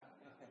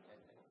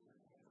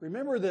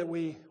Remember that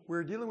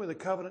we're dealing with a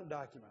covenant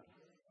document.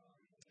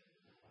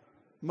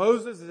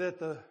 Moses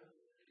is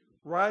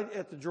right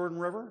at the Jordan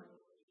River.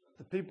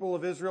 The people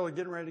of Israel are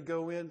getting ready to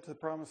go into the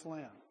promised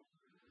land.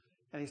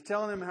 And he's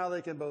telling them how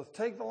they can both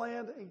take the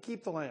land and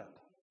keep the land.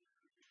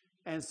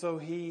 And so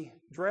he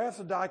drafts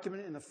a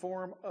document in the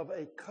form of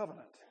a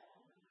covenant,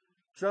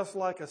 just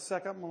like a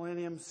second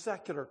millennium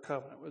secular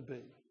covenant would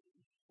be.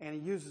 And he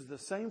uses the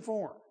same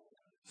form.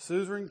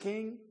 Suzerain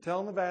king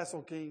telling the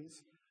vassal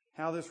kings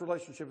how this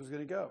relationship is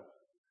going to go.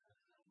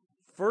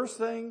 First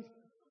thing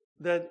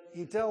that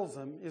he tells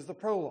them is the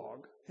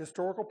prologue,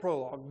 historical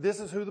prologue. This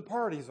is who the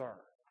parties are.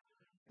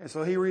 And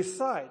so he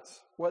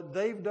recites what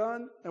they've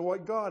done and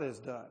what God has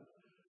done,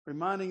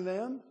 reminding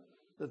them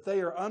that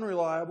they are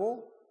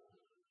unreliable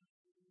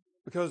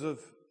because of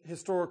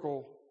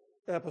historical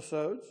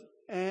episodes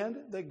and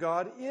that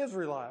God is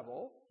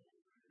reliable.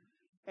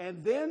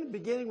 And then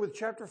beginning with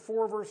chapter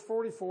 4, verse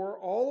 44,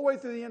 all the way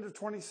through the end of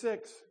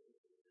 26,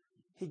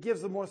 he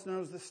gives them what's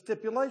known as the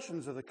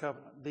stipulations of the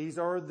covenant. These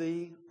are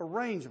the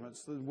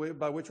arrangements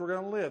by which we're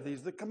going to live.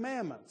 These are the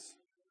commandments.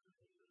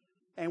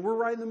 And we're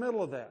right in the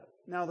middle of that.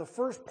 Now, the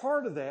first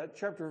part of that,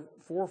 chapter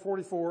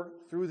 4:44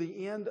 through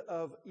the end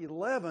of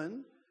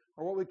 11,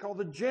 are what we call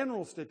the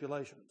general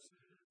stipulations.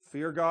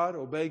 Fear God,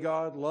 obey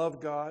God,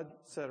 love God,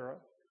 etc.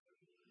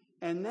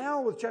 And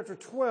now with chapter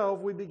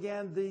 12, we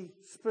began the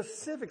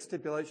specific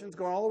stipulations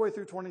going all the way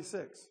through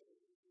 26.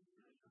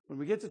 When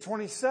we get to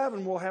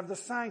 27, we'll have the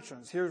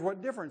sanctions. Here's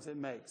what difference it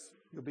makes.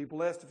 You'll be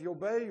blessed if you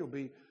obey. You'll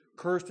be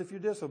cursed if you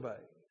disobey.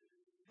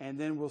 And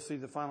then we'll see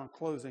the final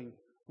closing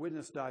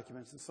witness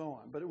documents and so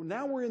on. But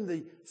now we're in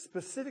the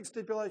specific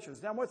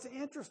stipulations. Now what's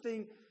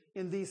interesting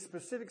in these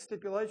specific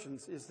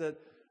stipulations is that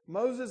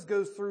Moses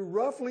goes through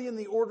roughly in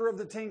the order of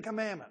the Ten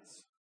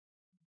Commandments.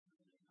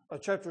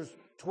 Chapters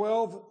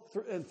 12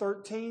 and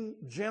 13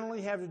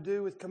 generally have to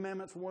do with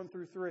commandments 1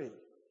 through 3.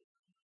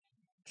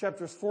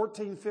 Chapters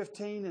 14,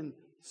 15, and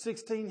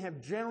 16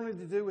 have generally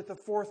to do with the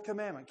fourth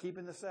commandment,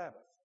 keeping the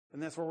Sabbath.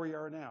 And that's where we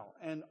are now.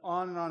 And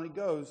on it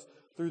goes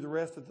through the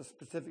rest of the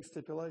specific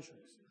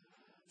stipulations.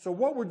 So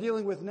what we're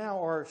dealing with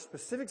now are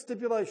specific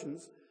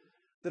stipulations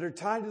that are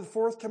tied to the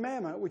fourth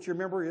commandment, which you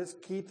remember is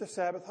keep the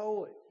Sabbath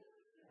holy,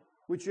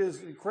 which is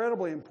an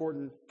incredibly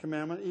important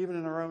commandment even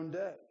in our own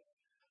day.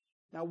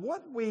 Now,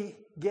 what we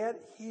get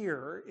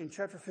here in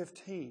chapter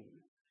 15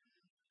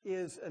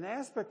 is an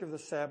aspect of the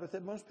Sabbath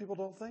that most people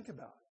don't think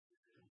about.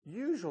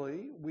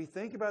 Usually, we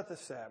think about the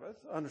Sabbath,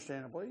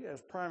 understandably,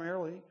 as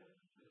primarily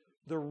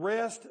the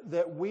rest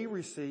that we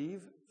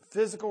receive,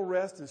 physical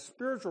rest and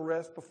spiritual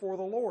rest before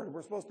the Lord.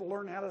 We're supposed to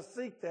learn how to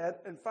seek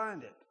that and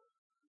find it.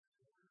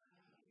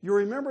 You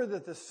remember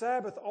that the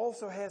Sabbath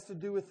also has to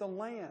do with the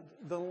land.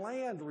 The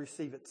land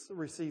receives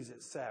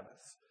its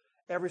Sabbaths.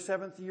 Every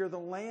seventh year, the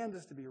land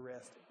is to be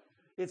rested.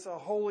 It's a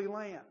holy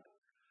land.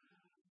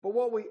 But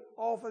what we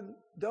often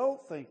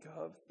don't think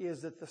of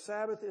is that the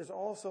Sabbath is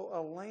also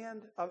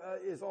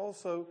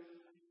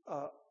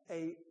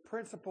a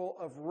principle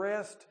of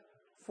rest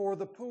for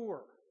the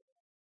poor.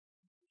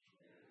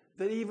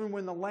 That even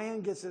when the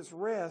land gets its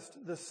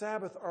rest, the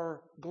Sabbath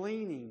are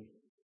gleaning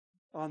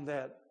on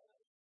that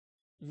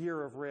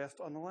year of rest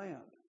on the land.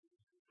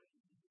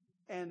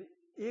 And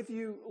if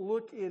you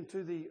look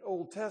into the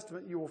Old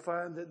Testament, you will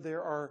find that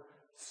there are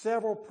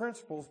several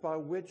principles by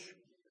which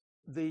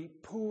the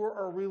poor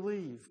are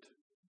relieved.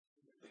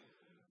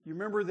 You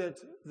remember that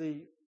the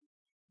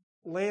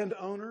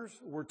landowners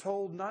were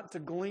told not to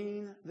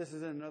glean, this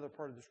is in another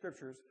part of the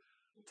scriptures,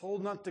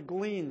 told not to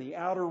glean the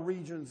outer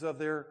regions of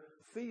their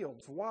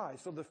fields. Why?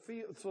 So the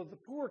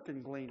poor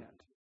can glean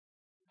it.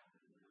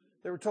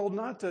 They were told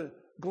not to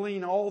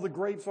glean all the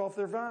grapes off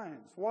their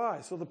vines.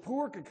 Why? So the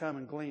poor could come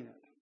and glean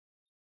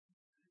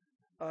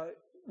it.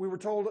 We were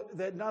told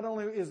that not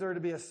only is there to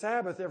be a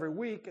Sabbath every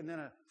week and then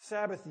a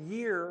Sabbath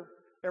year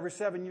every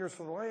 7 years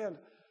for the land,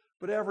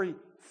 but every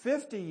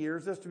 50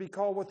 years there's to be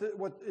called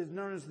what is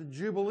known as the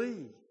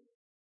Jubilee,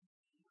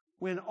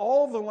 when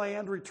all the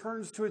land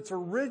returns to its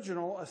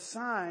original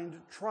assigned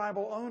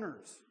tribal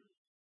owners,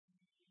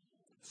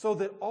 so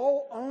that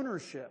all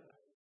ownership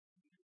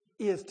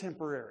is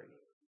temporary.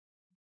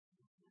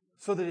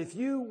 So that if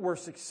you were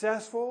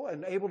successful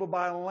and able to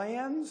buy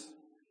lands,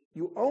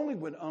 you only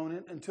would own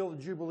it until the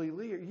Jubilee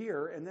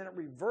year, and then it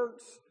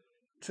reverts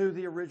to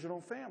the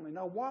original family.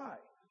 Now, why?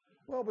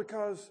 Well,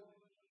 because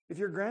if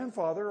your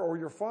grandfather or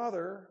your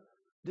father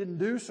didn't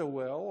do so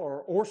well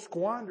or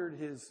squandered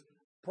his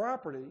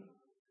property,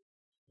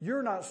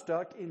 you're not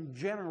stuck in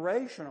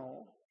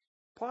generational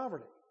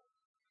poverty.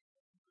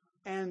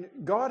 And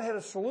God had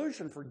a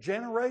solution for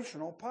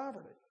generational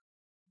poverty.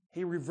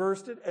 He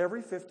reversed it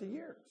every 50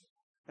 years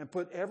and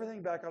put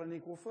everything back on an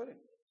equal footing.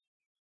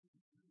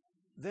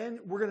 Then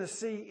we're going to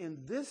see in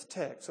this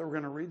text that we're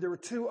going to read, there were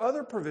two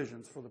other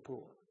provisions for the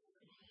poor.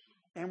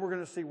 And we're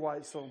going to see why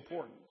it's so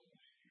important.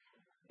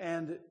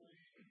 And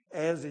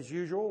as is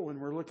usual, when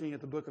we're looking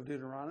at the book of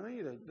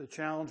Deuteronomy, the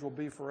challenge will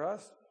be for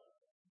us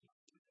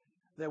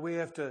that we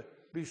have to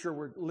be sure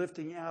we're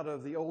lifting out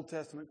of the Old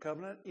Testament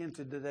covenant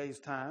into today's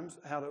times,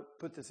 how to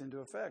put this into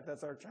effect.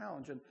 That's our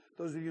challenge. And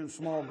those of you in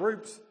small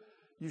groups,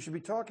 you should be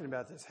talking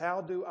about this.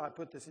 How do I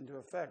put this into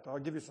effect? I'll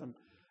give you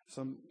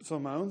some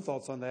of my own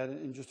thoughts on that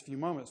in just a few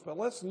moments. But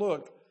let's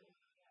look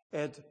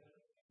at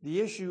the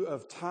issue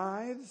of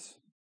tithes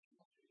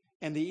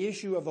and the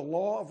issue of the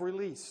law of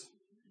release.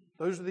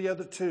 Those are the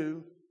other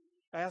two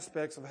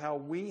aspects of how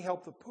we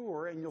help the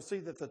poor. And you'll see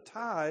that the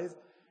tithe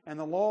and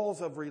the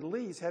laws of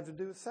release have to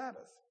do with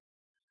Sabbath.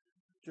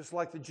 Just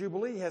like the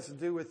Jubilee has to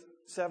do with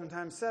 7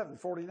 times 7,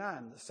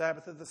 49, the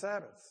Sabbath of the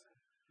Sabbaths.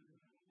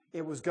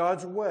 It was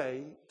God's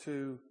way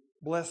to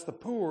bless the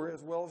poor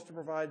as well as to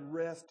provide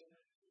rest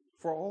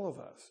for all of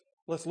us.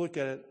 Let's look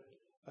at it,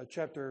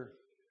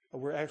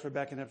 we're actually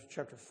backing up to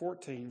chapter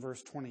 14,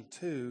 verse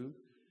 22,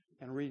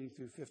 and reading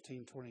through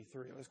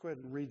 15:23. Let's go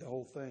ahead and read the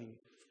whole thing,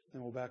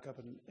 then we'll back up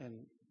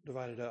and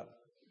divide it up.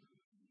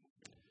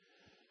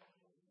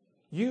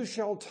 You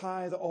shall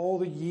tithe all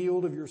the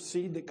yield of your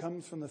seed that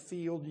comes from the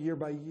field year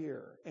by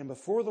year. And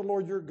before the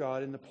Lord your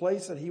God, in the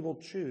place that he will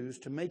choose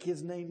to make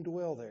his name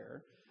dwell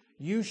there,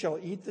 you shall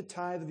eat the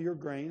tithe of your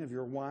grain, of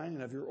your wine,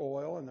 and of your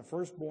oil, and the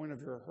firstborn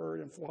of your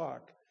herd and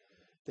flock,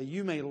 that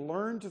you may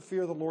learn to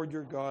fear the Lord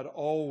your God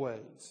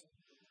always.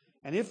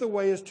 And if the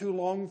way is too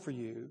long for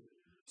you,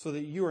 so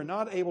that you are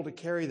not able to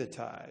carry the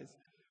tithe,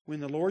 when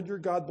the Lord your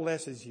God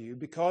blesses you,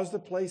 because the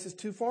place is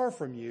too far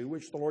from you,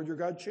 which the Lord your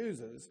God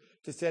chooses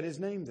to set his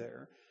name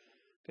there,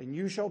 then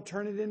you shall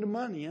turn it into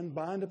money and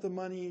bind up the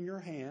money in your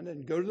hand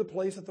and go to the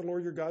place that the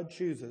Lord your God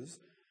chooses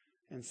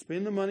and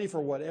spend the money for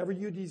whatever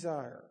you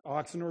desire,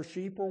 oxen or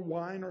sheep or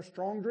wine or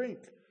strong drink,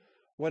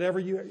 whatever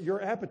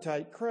your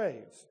appetite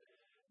craves.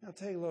 Now,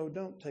 Taylor,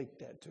 don't take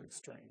that to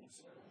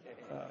extremes.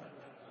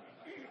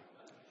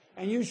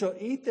 And you shall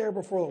eat there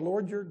before the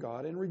Lord your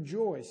God and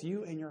rejoice,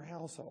 you and your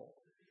household.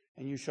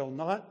 And you shall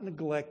not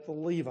neglect the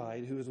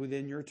Levite who is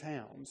within your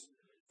towns,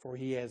 for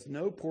he has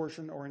no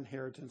portion or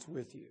inheritance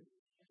with you.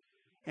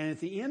 And at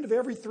the end of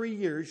every 3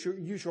 years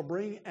you shall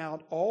bring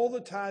out all the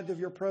tithe of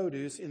your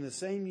produce in the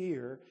same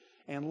year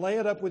and lay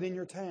it up within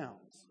your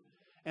towns.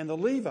 And the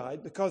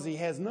Levite, because he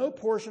has no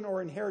portion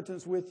or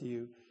inheritance with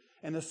you,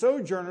 and the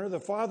sojourner, the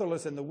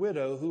fatherless, and the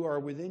widow who are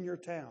within your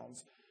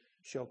towns,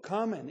 shall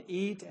come and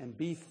eat and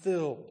be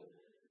filled,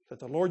 that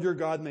the Lord your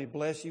God may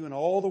bless you in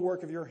all the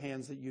work of your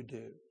hands that you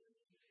do.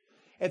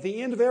 At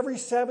the end of every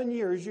 7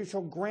 years you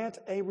shall grant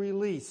a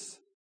release.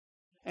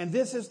 And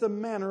this is the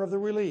manner of the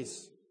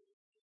release.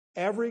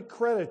 Every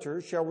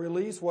creditor shall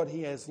release what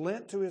he has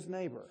lent to his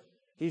neighbor.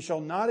 He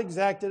shall not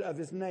exact it of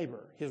his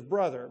neighbor, his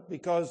brother,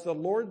 because the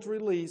Lord's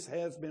release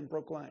has been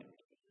proclaimed.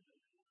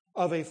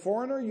 Of a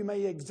foreigner you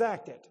may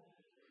exact it,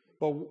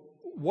 but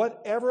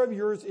whatever of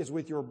yours is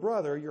with your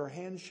brother, your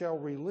hand shall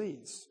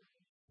release.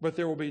 But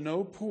there will be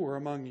no poor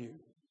among you.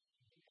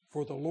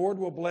 For the Lord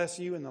will bless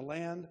you in the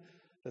land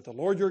that the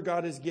Lord your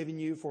God is giving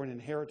you for an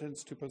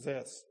inheritance to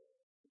possess.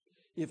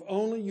 If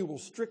only you will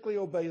strictly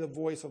obey the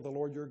voice of the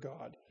Lord your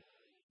God,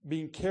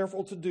 being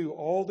careful to do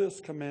all this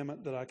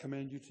commandment that I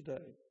command you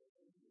today.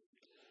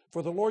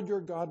 For the Lord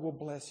your God will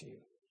bless you,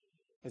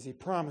 as he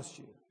promised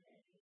you,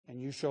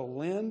 and you shall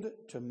lend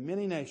to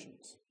many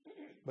nations,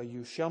 but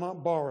you shall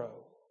not borrow,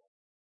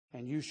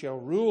 and you shall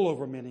rule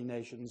over many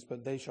nations,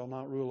 but they shall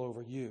not rule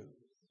over you.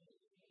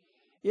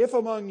 If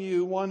among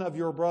you one of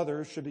your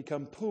brothers should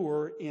become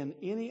poor in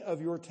any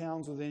of your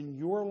towns within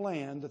your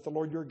land that the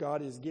Lord your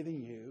God is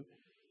giving you,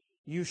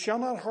 you shall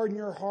not harden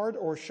your heart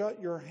or shut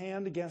your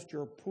hand against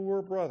your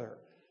poor brother,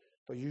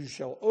 but you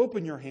shall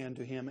open your hand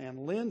to him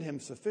and lend him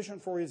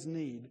sufficient for his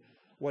need,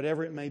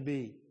 whatever it may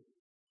be.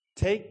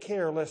 Take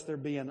care lest there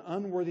be an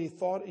unworthy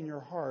thought in your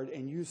heart,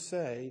 and you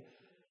say,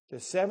 the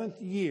 7th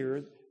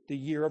year, the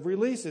year of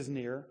release is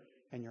near,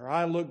 and your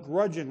eye look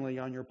grudgingly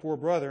on your poor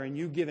brother, and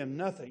you give him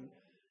nothing,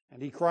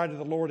 and he cry to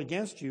the Lord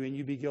against you, and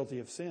you be guilty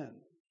of sin.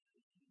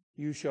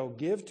 You shall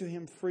give to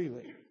him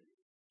freely,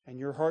 and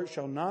your heart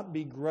shall not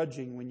be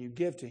grudging when you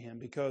give to him,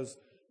 because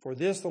for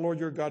this the Lord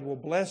your God will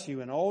bless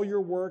you in all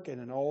your work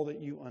and in all that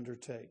you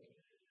undertake.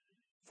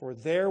 For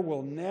there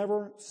will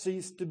never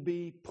cease to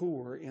be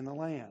poor in the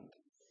land.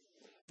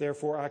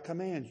 Therefore I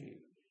command you,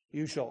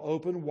 you shall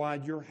open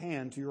wide your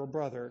hand to your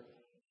brother,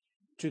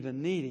 to the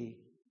needy,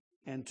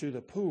 and to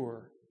the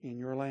poor in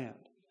your land.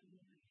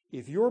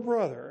 If your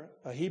brother,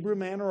 a Hebrew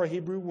man or a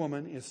Hebrew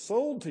woman, is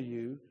sold to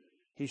you,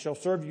 he shall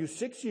serve you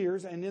 6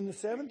 years, and in the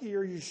 7th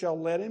year you shall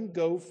let him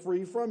go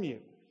free from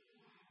you.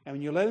 And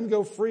when you let him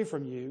go free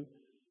from you,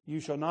 you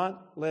shall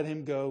not let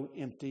him go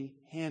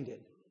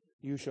empty-handed.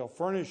 You shall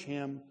furnish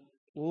him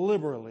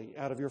liberally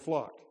out of your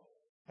flock,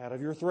 out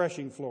of your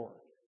threshing floor,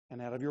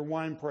 and out of your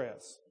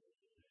winepress.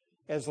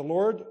 As the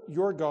Lord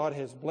your God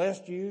has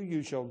blessed you,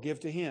 you shall give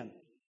to him.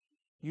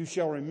 You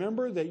shall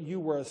remember that you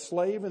were a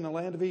slave in the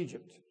land of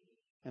Egypt,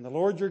 and the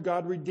Lord your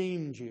God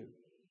redeemed you.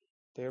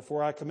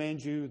 Therefore I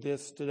command you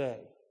this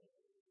today.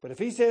 But if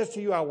he says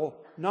to you, I will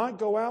not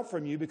go out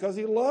from you, because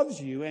he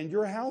loves you and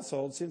your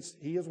household, since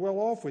he is well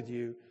off with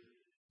you,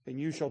 then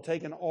you shall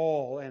take an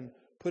awl and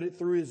put it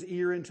through his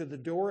ear into the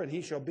door, and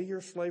he shall be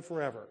your slave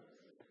forever.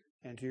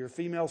 and to your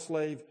female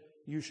slave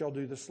you shall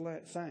do the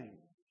same.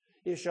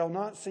 It shall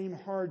not seem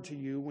hard to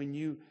you when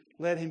you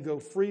let him go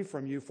free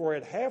from you, for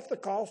at half the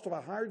cost of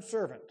a hired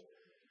servant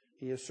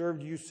he has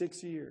served you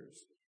 6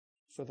 years.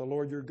 So the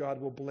Lord your God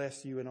will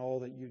bless you in all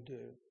that you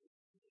do.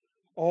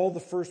 All the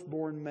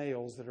firstborn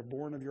males that are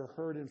born of your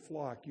herd and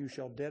flock you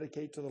shall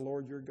dedicate to the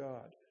Lord your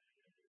God.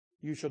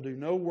 You shall do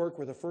no work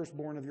with the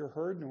firstborn of your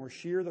herd, nor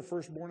shear the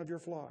firstborn of your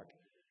flock.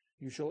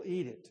 You shall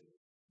eat it,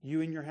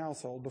 you and your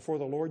household, before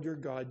the Lord your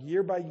God,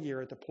 year by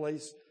year at the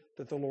place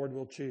that the Lord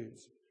will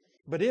choose.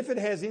 But if it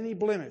has any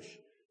blemish,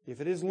 if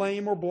it is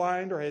lame or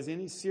blind or has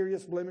any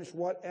serious blemish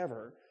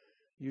whatever,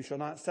 you shall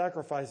not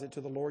sacrifice it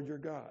to the Lord your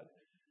God.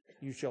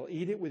 You shall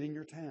eat it within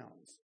your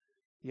towns.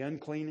 The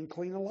unclean and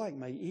clean alike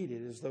may eat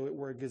it as though it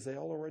were a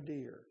gazelle or a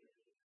deer.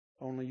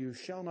 Only you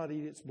shall not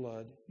eat its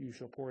blood. You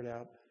shall pour it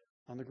out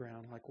on the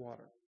ground like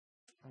water.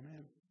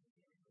 Amen.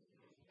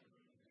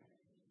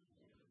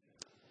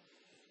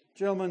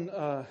 Gentlemen,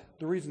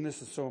 the reason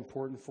this is so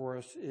important for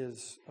us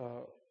is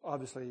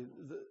obviously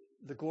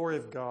the glory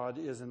of God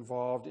is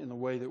involved in the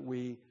way that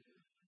we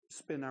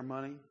spend our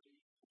money,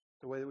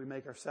 the way that we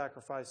make our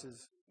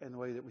sacrifices, and the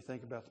way that we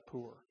think about the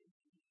poor.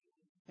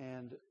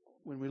 And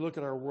when we look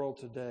at our world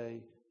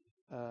today,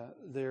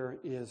 there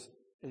is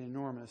an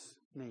enormous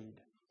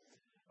need.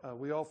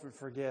 We often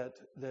forget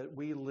that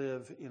we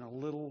live in a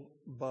little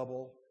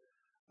bubble.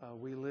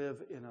 We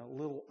live in a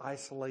little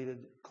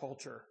isolated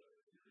culture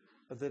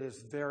that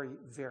is very,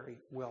 very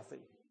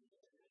wealthy.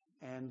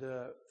 And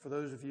for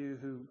those of you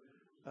who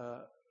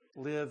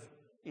live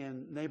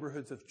in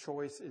neighborhoods of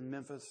choice in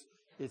Memphis,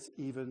 it's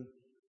even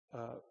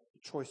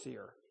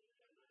choicier.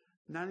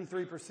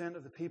 93%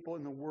 of the people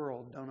in the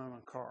world don't own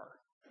a car,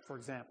 for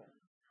example.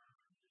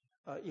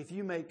 If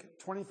you make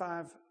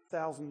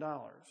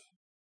 $25,000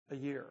 a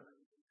year,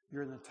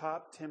 you're in the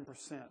top 10%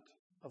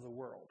 of the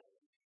world.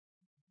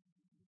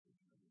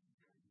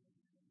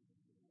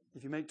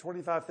 If you make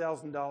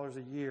 $25,000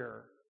 a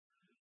year,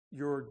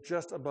 you're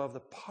just above the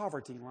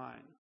poverty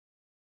line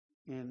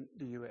in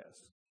the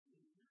U.S.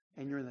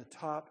 And you're in the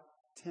top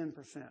 10%.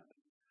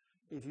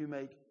 If you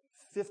make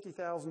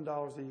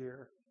 $50,000 a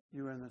year,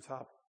 you're in the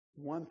top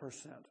 1%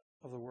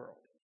 of the world.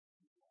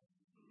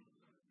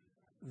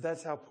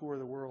 That's how poor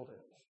the world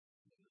is.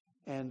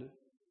 And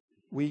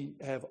we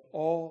have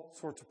all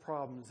sorts of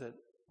problems that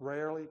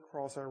rarely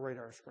cross our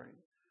radar screen.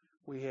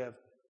 We have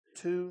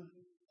 2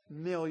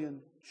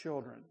 million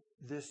children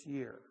this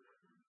year.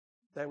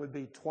 That would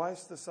be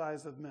twice the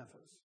size of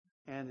Memphis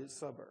and its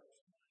suburbs.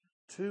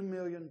 2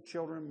 million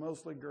children,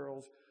 mostly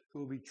girls, who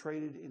will be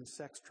traded in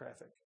sex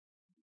traffic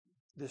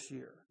this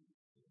year.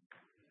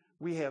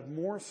 We have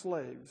more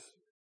slaves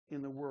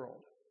in the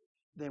world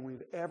than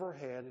we've ever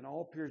had in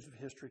all periods of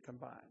history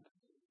combined.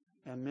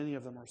 And many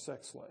of them are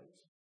sex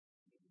slaves.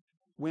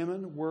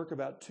 Women work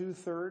about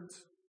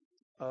 2/3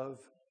 of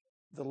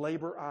the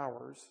labor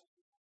hours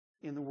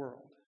in the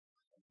world.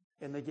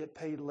 And they get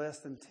paid less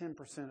than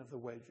 10% of the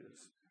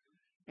wages.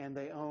 And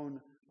they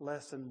own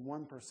less than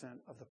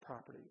 1% of the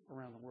property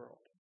around the world.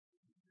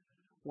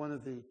 One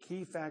of the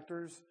key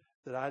factors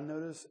that I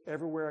notice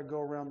everywhere I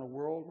go around the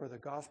world where the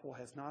gospel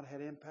has not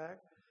had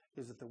impact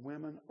is that the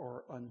women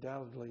are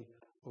undoubtedly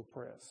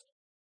oppressed.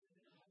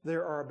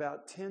 There are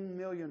about 10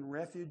 million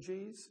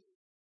refugees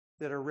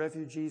that are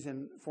refugees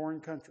in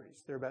foreign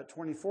countries. There are about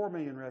 24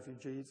 million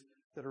refugees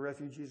that are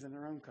refugees in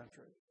their own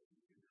country.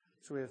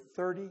 So we have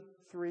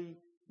 33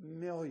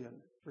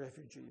 million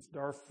refugees.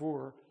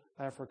 Darfur,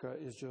 Africa,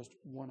 is just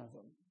one of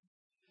them.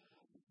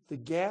 The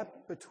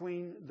gap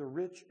between the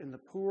rich and the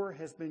poor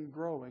has been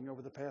growing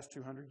over the past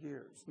 200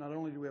 years. Not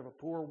only do we have a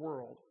poor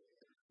world,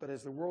 but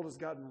as the world has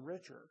gotten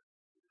richer,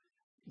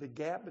 the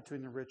gap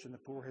between the rich and the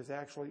poor has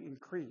actually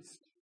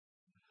increased.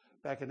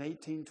 Back in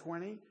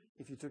 1820,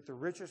 if you took the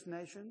richest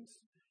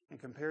nations and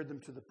compared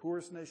them to the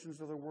poorest nations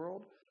of the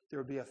world, there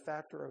would be a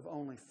factor of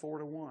only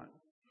 4-1.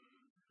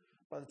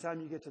 By the time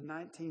you get to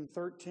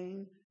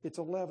 1913, it's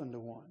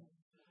 11-1.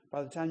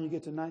 By the time you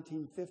get to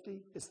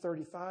 1950, it's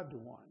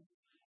 35-1.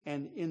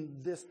 And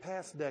in this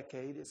past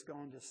decade, it's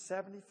gone to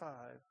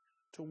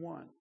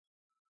 75-1.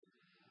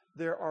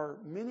 There are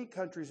many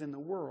countries in the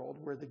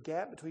world where the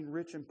gap between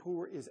rich and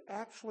poor is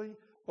actually,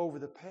 over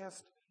the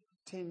past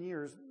 10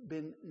 years,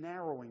 been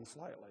narrowing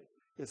slightly.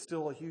 It's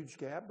still a huge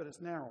gap, but it's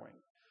narrowing.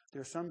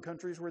 There are some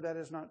countries where that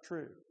is not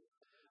true.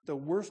 The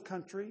worst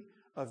country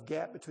of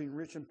gap between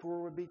rich and poor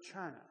would be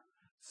China.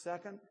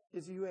 Second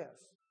is the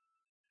U.S.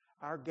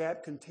 Our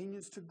gap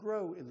continues to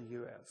grow in the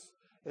U.S.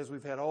 as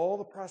we've had all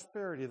the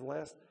prosperity of the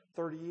last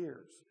 30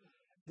 years.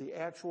 The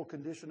actual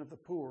condition of the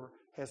poor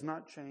has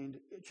not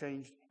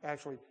changed.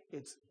 Actually,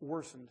 it's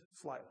worsened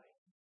slightly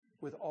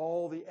with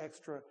all the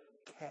extra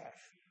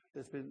cash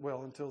that's been,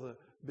 well, until the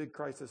big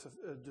crisis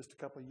of just a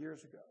couple of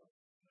years ago.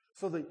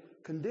 So the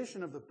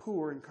condition of the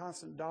poor in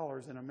constant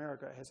dollars in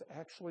America has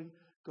actually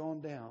gone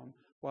down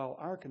while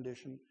our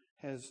condition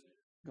has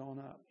gone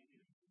up.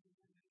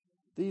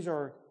 These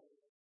are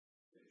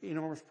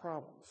enormous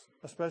problems,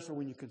 especially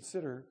when you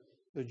consider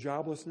the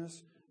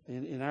joblessness.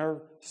 In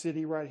our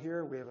city right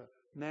here, we have a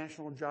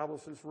national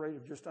joblessness rate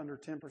of just under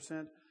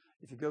 10%.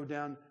 If you go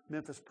down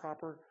Memphis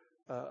proper,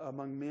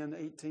 among men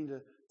 18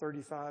 to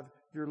 35,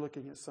 you're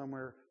looking at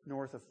somewhere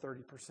north of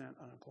 30%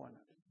 unemployment.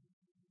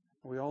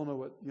 We all know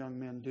what young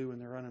men do when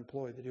they're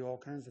unemployed. They do all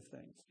kinds of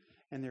things.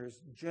 And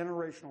there's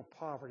generational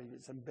poverty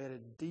that's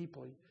embedded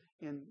deeply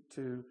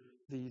into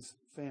these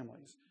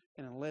families.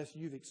 And unless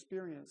you've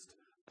experienced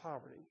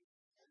poverty,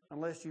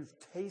 unless you've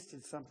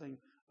tasted something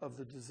of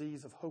the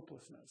disease of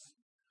hopelessness,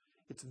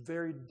 it's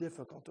very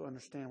difficult to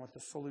understand what the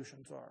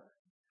solutions are.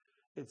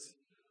 It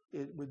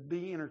would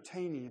be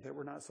entertaining if it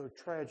were not so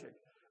tragic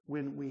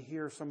when we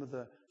hear some of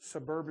the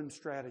suburban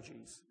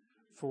strategies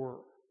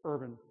for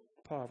urban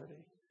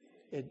poverty.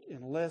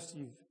 Unless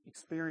you've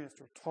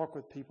experienced or talked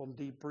with people and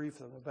debriefed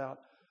them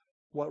about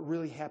what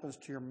really happens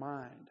to your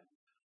mind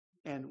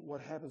and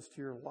what happens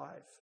to your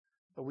life,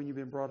 but when you've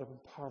been brought up in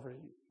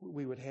poverty,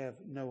 we would have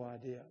no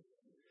idea.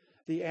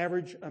 The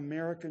average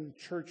American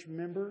church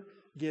member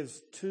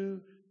gives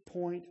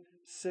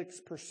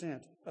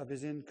 2.6% of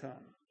his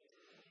income.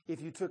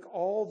 If you took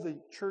all the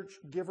church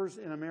givers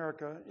in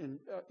America,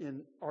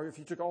 or if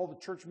you took all the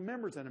church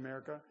members in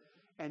America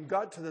and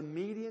got to the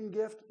median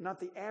gift, not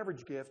the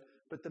average gift,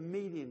 but the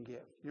median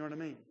gift, you know what I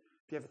mean?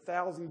 If you have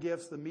 1,000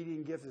 gifts, the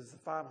median gift is the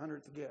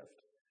 500th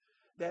gift.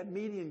 That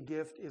median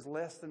gift is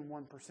less than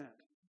 1%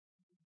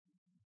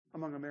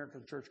 among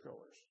American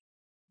churchgoers.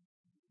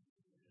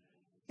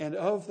 And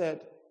of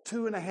that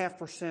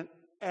 2.5%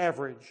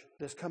 average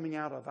that's coming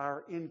out of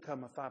our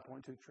income of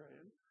 $5.2 trillion,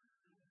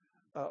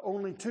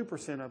 only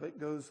 2% of it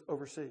goes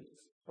overseas.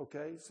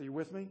 Okay, so you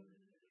with me?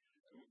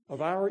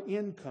 Of our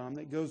income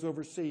that goes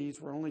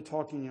overseas, we're only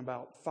talking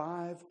about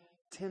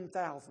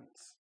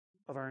 5/10,000ths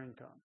of our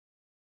income,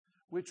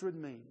 which would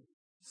mean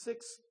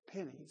 6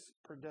 pennies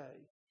per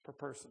day per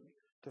person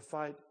to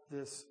fight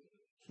this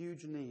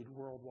huge need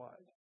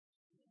worldwide.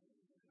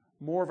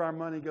 More of our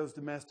money goes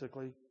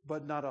domestically,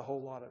 but not a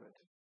whole lot of it.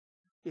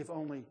 If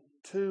only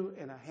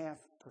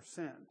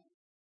 2.5%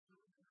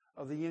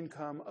 of the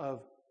income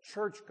of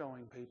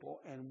church-going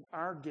people, and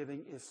our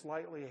giving is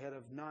slightly ahead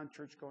of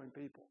non-church-going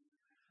people,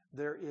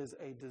 there is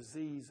a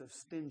disease of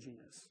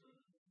stinginess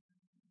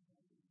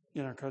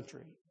in our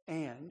country.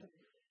 And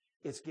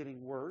it's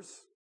getting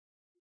worse.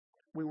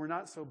 We were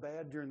not so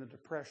bad during the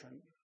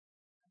Depression.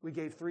 We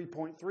gave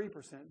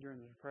 3.3% during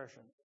the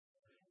Depression.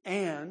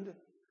 And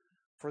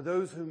for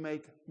those who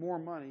make more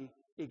money,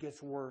 it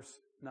gets worse,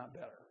 not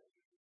better.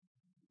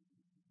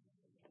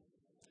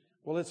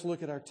 Well, let's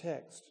look at our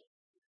text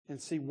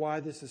and see why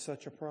this is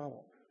such a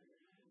problem.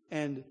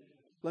 And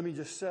let me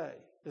just say,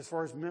 as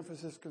far as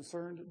Memphis is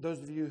concerned,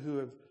 those of you who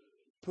have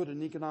put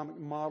an economic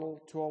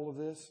model to all of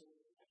this,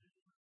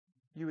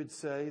 you would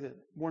say that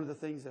one of the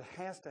things that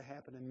has to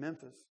happen in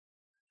Memphis,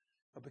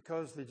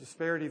 because the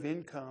disparity of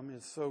income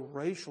is so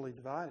racially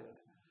divided,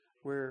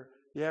 where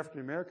the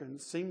African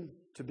Americans seem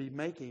to be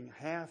making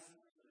half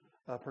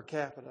per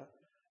capita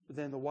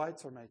than the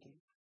whites are making.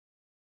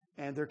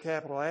 And their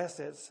capital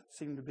assets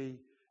seem to be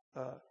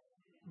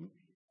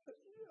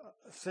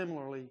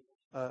similarly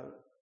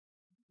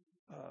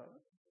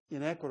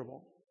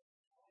inequitable.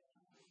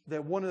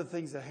 That one of the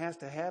things that has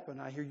to happen,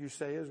 I hear you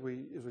say as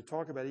we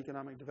talk about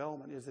economic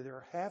development, is that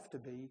there have to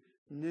be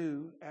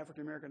new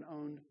African American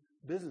owned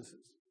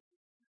businesses.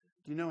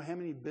 Do you know how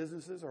many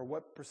businesses or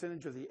what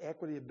percentage of the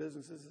equity of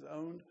businesses is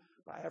owned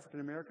by African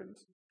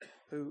Americans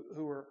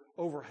who are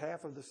over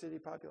half of the city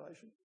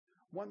population?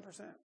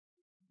 1%.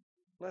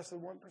 Less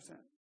than 1%.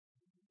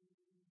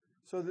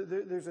 So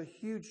there's a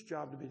huge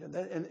job to be done.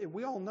 And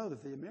we all know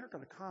that the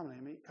American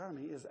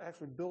economy is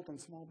actually built on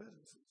small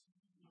businesses.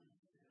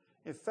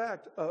 In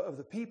fact, of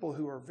the people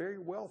who are very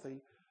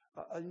wealthy,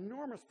 an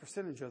enormous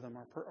percentage of them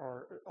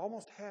are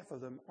almost half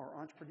of them are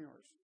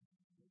entrepreneurs.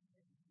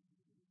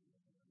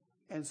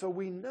 And so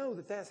we know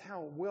that that's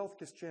how wealth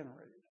gets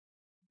generated.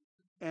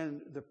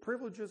 And the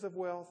privileges of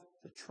wealth,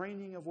 the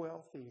training of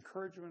wealth, the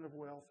encouragement of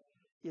wealth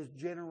is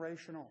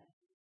generational.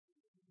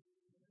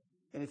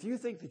 And if you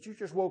think that you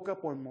just woke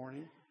up one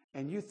morning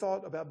and you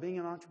thought about being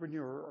an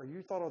entrepreneur, or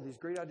you thought of these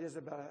great ideas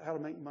about how to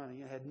make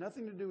money, and had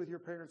nothing to do with your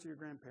parents or your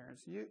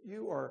grandparents,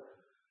 you are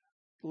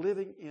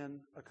living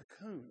in a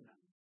cocoon.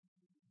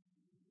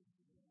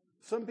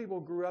 Some people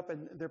grew up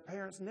and their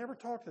parents never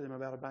talked to them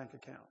about a bank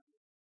account.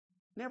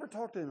 Never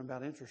talked to them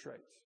about interest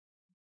rates.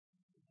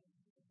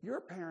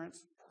 Your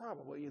parents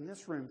probably in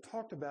this room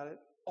talked about it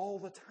all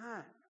the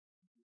time.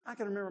 I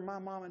can remember my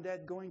mom and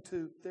dad going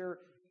to their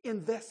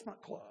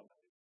investment club.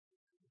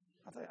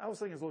 I was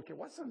thinking as a little kid,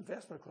 what's an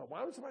investment club?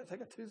 Why would somebody take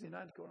a Tuesday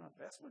night to go to an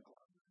investment club?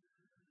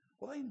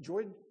 Well, they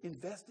enjoyed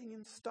investing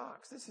in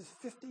stocks. This is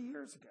 50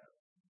 years ago.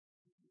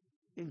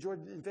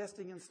 Enjoyed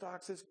investing in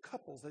stocks as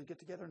couples. They'd get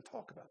together and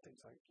talk about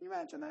things like, can you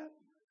imagine that?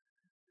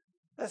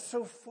 That's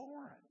so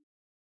foreign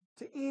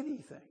to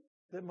anything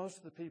that most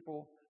of the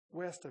people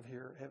west of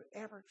here have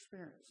ever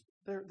experienced.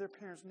 Their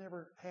parents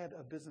never had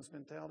a business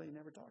mentality,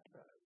 never talked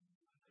about it.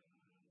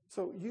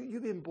 So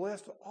you've been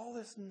blessed with all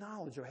this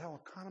knowledge of how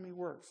economy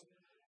works.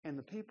 And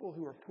the people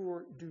who are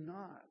poor do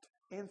not.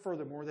 And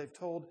furthermore, they've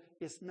told,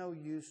 it's no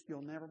use,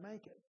 you'll never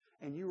make it.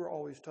 And you were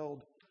always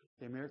told,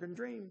 the American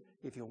dream,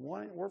 if you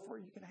want it, work for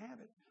it, you can have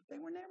it. They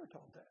were never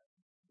told that.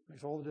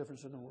 Makes all the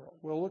difference in the world.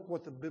 Well, look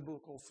what the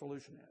biblical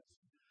solution is.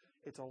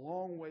 It's a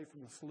long way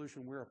from the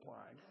solution we're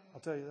applying. I'll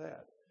tell you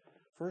that.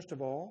 First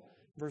of all,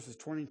 verses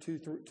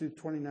 22 through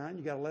 29,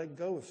 you got to let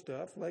go of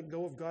stuff. Let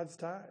go of God's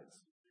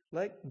tithes.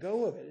 Let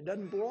go of it. It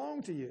doesn't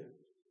belong to you.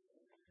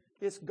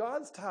 It's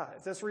God's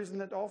tithes. That's the reason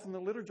that often the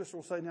liturgists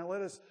will say, now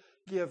let us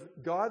give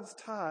God's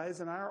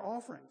tithes and our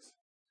offerings.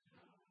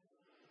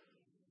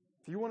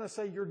 If you want to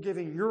say you're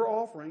giving your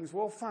offerings,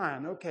 well,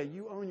 fine. Okay,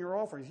 you own your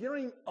offerings. You don't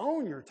even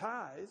own your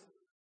tithes.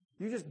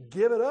 You just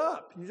give it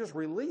up. You just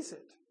release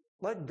it.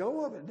 Let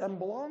go of it. It doesn't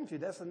belong to you.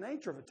 That's the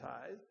nature of a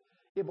tithe.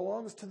 It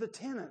belongs to the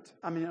tenant.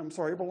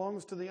 It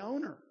belongs to the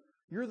owner.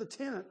 You're the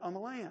tenant on the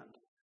land.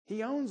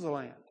 He owns the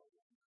land.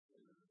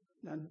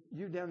 Now,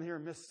 you down here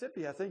in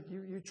Mississippi, I think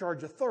you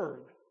charge a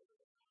third.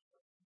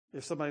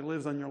 If somebody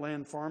lives on your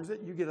land, farms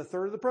it, you get a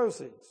third of the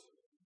proceeds.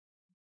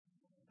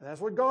 And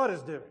that's what God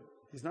is doing.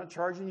 He's not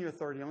charging you a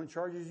third. He only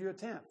charges you a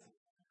tenth.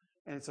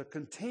 And it's a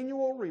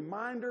continual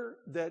reminder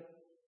that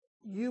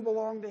you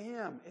belong to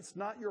Him. It's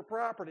not your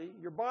property.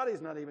 Your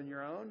body's not even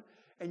your own.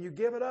 And you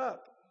give it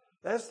up.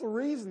 That's the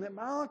reason that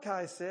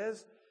Malachi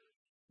says,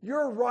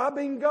 you're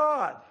robbing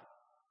God.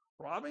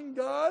 Robbing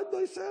God,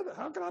 they said?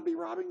 How can I be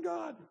robbing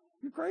God?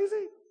 You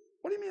crazy?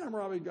 What do you mean I'm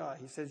robbing God?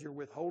 He says you're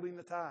withholding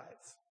the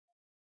tithes.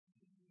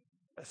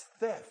 That's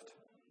theft.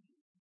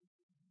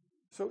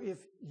 So if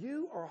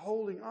you are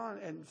holding on,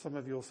 and some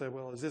of you will say,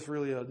 well, is this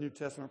really a New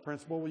Testament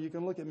principle? Well, you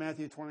can look at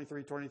Matthew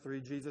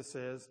 23:23. Jesus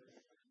says,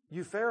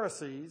 you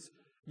Pharisees,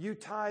 you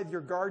tithe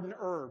your garden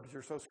herbs.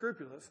 You're so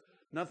scrupulous.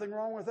 Nothing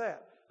wrong with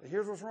that. But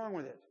here's what's wrong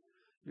with it.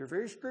 You're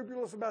very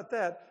scrupulous about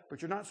that,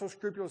 but you're not so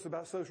scrupulous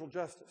about social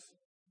justice.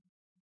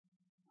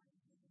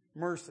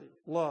 Mercy,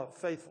 love,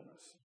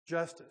 faithfulness,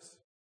 justice.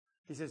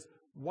 He says,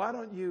 why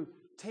don't you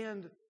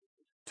tend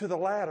to the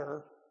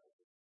latter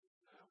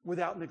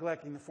without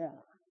neglecting the former?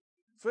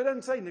 So he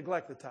doesn't say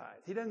neglect the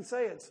tithe. He doesn't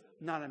say it's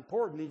not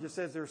important. He just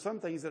says there are some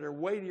things that are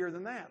weightier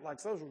than that, like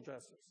social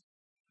justice.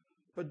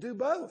 But do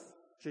both,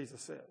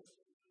 Jesus says.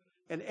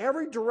 And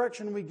every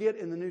direction we get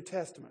in the New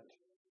Testament,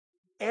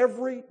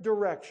 every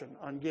direction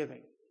on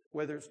giving,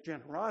 whether it's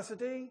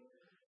generosity,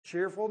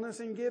 cheerfulness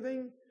in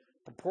giving,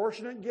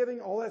 proportionate giving,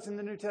 all that's in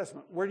the New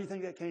Testament. Where do you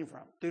think that came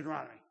from?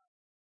 Deuteronomy.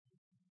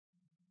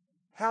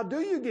 How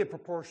do you give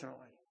proportionally?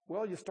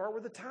 Well, you start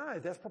with the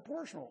tithe. That's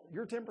proportional.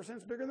 Your 10%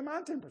 is bigger than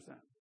my 10%.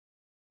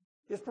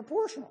 It's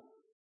proportional.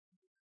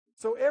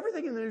 So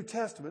everything in the New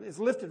Testament is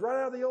lifted right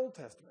out of the Old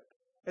Testament.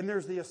 And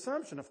there's the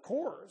assumption, of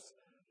course,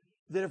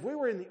 that if we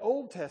were in the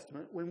Old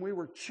Testament, when we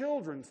were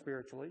children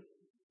spiritually,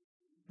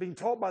 being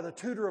taught by the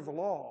tutor of the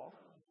law,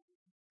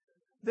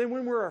 then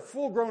when we're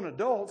full-grown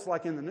adults,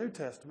 like in the New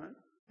Testament,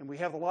 and we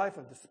have the life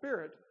of the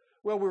Spirit,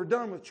 well, we're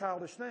done with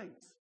childish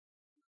things.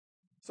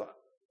 So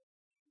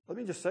let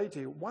me just say to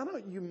you, why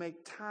don't you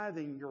make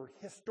tithing your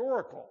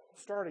historical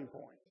starting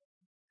point?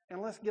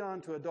 And let's get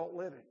on to adult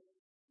living,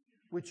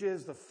 which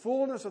is the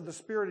fullness of the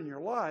Spirit in your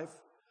life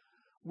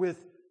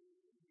with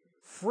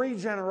free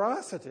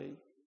generosity,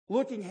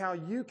 looking how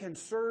you can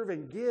serve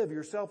and give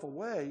yourself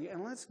away,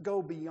 and let's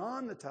go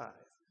beyond the tithe.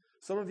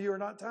 Some of you are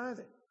not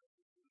tithing.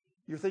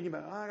 You're thinking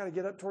about, I got to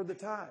get up toward the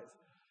tithe.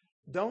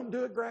 Don't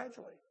do it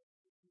gradually.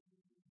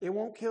 It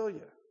won't kill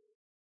you.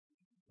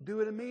 Do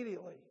it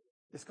immediately.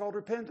 It's called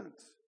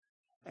repentance.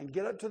 And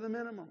get up to the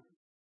minimum.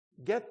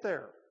 Get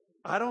there.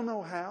 I don't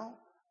know how.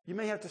 You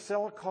may have to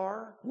sell a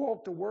car,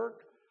 walk to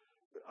work.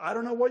 I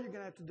don't know what you're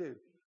going to have to do.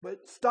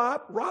 But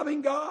stop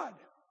robbing God.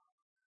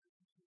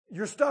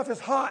 Your stuff is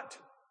hot.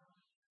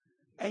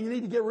 And you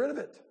need to get rid of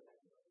it.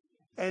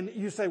 And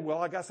you say,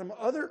 well, I got some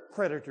other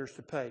creditors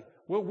to pay.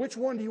 Well, which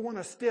one do you want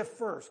to stiff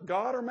first,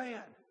 God or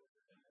man?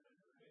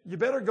 You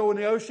better go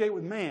negotiate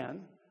with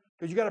man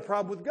because you got a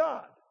problem with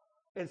God.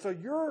 And so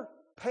you're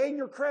paying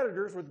your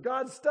creditors with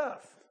God's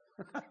stuff.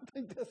 I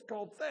think that's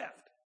called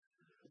theft.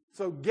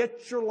 So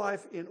get your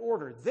life in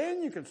order.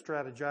 Then you can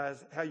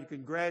strategize how you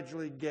can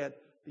gradually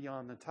get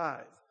beyond the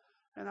tithe.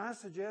 And I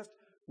suggest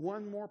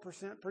 1% more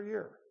per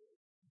year.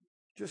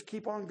 Just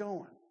keep on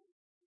going.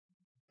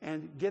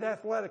 And get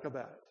athletic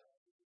about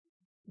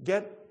it.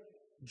 Get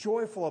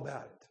joyful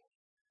about it.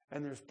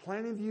 And there's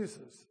plenty of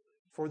uses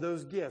for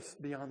those gifts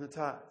beyond the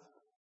tithe.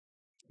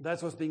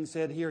 That's what's being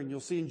said here. And you'll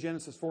see in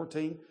Genesis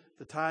 14,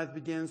 the tithe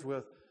begins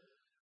with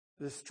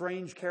this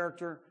strange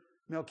character,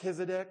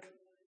 Melchizedek,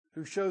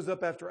 who shows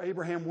up after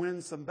Abraham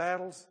wins some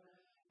battles.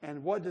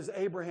 And what does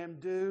Abraham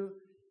do?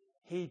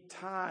 He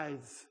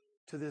tithes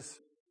to this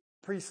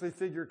priestly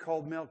figure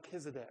called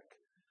Melchizedek.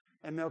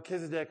 And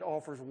Melchizedek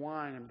offers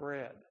wine and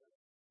bread.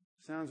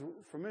 Sounds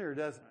familiar,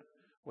 doesn't it?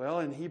 Well,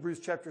 in Hebrews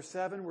chapter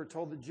 7, we're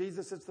told that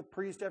Jesus is the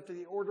priest after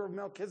the order of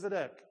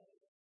Melchizedek.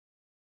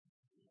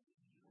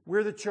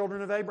 We're the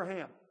children of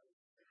Abraham.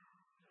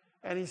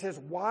 And he says,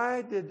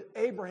 why did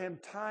Abraham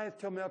tithe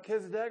to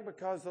Melchizedek?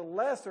 Because the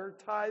lesser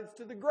tithes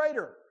to the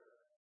greater.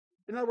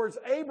 In other words,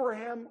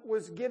 Abraham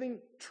was giving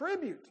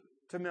tribute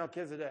to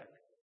Melchizedek.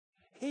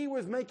 He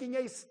was making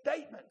a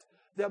statement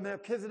that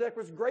Melchizedek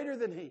was greater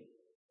than he.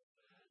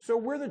 So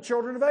we're the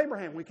children of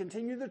Abraham. We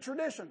continue the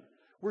tradition.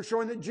 We're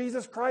showing that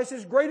Jesus Christ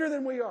is greater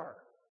than we are,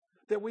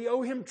 that we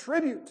owe him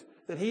tribute,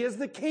 that he is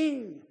the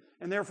king,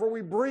 and therefore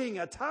we bring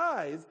a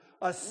tithe,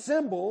 a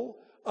symbol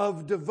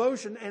of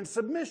devotion and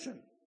submission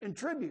and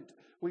tribute.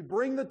 We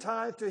bring the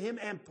tithe to him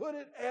and put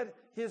it at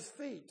his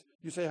feet.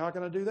 You say, how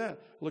can I do that?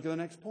 Look at the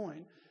next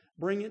point.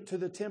 Bring it to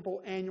the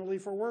temple annually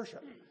for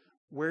worship.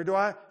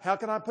 How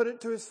can I put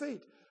it to his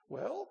feet?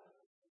 Well,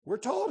 we're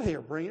told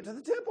here, bring it to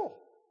the temple.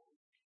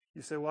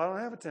 You say, well, I don't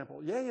have a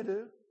temple. Yeah, you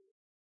do.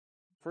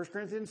 1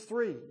 Corinthians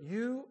 3,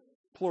 you,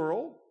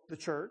 plural, the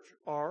church,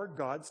 are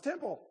God's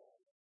temple.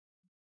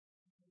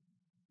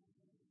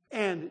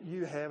 And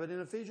you have it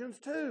in Ephesians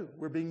 2.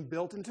 We're being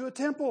built into a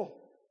temple.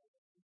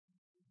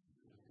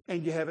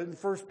 And you have it in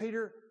 1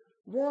 Peter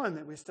 1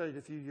 that we studied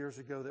a few years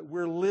ago, that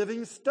we're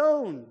living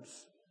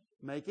stones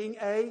making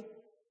a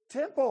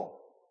temple.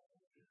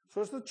 So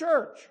it's the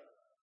church.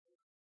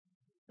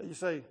 And you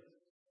say,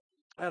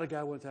 I had a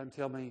guy one time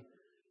tell me,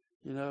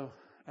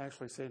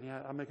 actually saying,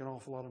 I make an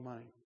awful lot of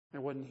money.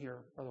 It wasn't here,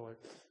 by the way,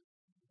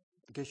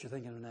 in case you're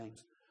thinking of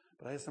names.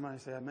 But I had somebody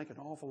say, I make an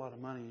awful lot of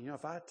money. And,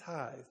 if I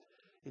tithed,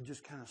 it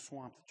just kind of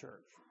swamped the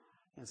church.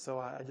 And so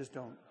I just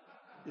don't,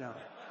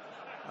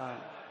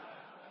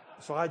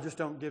 so I just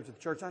don't give to the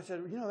church. And I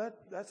said,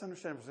 that's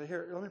understandable. I said,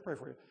 here, let me pray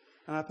for you.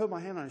 And I put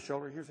my hand on his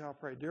shoulder. Here's how I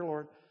pray. Dear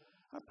Lord,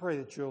 I pray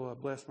that you'll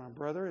bless my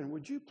brother, and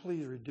would you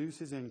please reduce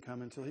his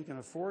income until he can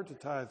afford to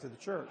tithe to the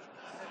church?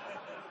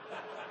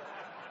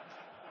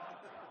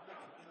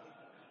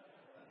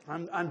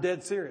 I'm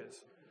dead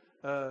serious.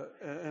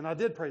 And I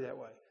did pray that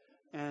way.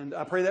 And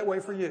I pray that way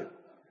for you,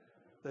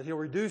 that he'll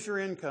reduce your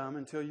income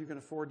until you can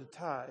afford to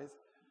tithe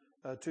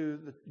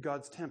to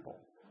God's temple.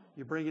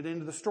 You bring it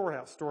into the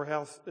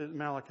storehouse at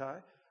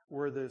Malachi,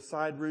 were the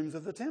side rooms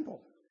of the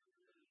temple.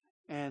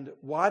 And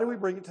why do we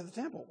bring it to the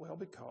temple? Well,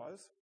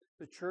 because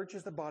the church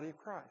is the body of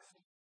Christ.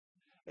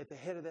 At the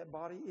head of that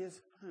body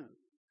is whom?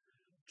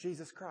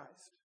 Jesus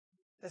Christ.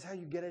 That's how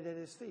you get it at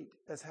his feet.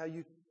 That's how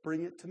you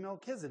bring it to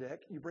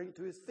Melchizedek. You bring it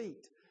to his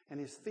feet. And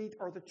his feet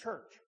are the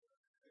church.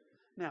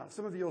 Now,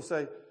 some of you will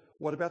say,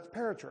 what about the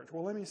parachurch?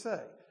 Well, let me say,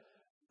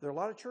 there are a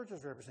lot of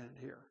churches represented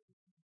here.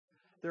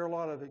 There are a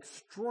lot of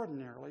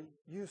extraordinarily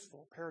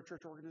useful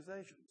parachurch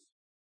organizations.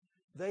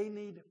 They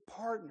need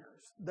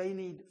partners. They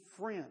need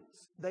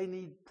friends. They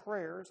need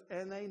prayers.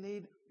 And they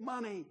need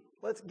money.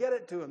 Let's get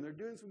it to them. They're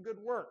doing some good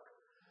work.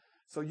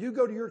 So you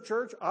go to your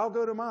church, I'll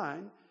go to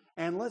mine,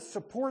 and let's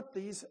support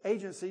these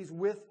agencies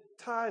with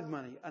tithe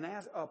money,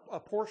 a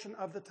portion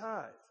of the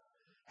tithe.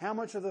 How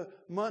much of the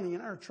money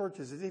in our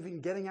churches is even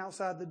getting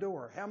outside the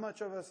door? How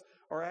much of us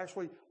are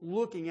actually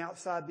looking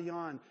outside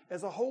beyond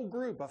as a whole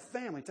group, a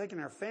family, taking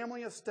our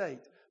family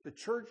estate, the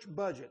church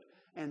budget,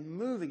 and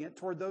moving it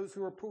toward those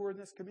who are poor in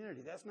this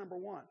community? That's number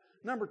one.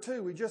 Number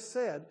two, we just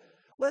said,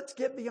 let's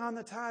get beyond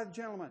the tithe,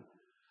 gentlemen.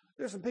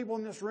 There's some people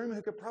in this room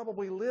who could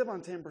probably live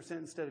on 10%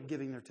 instead of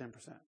giving their 10%.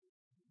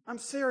 I'm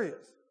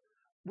serious.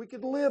 We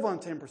could live on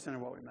 10%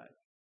 of what we make.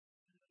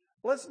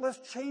 Let's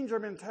change our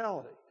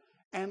mentality.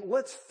 And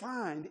let's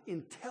find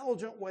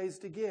intelligent ways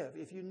to give.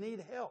 If you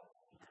need help,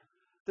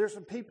 there's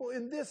some people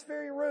in this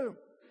very room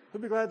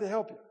who'd be glad to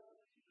help you.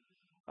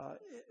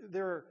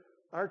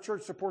 Our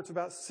church supports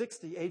about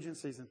 60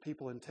 agencies and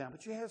people in town,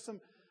 but you have some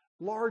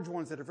large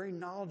ones that are very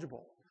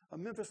knowledgeable. A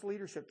Memphis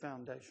Leadership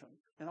Foundation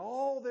and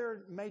all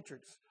their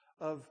matrix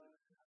of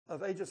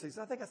agencies.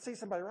 I think I see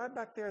somebody right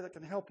back there that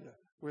can help you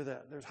with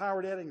that. There's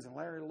Howard Eddings and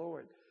Larry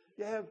Lloyd.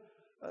 You have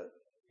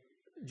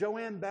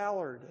Joanne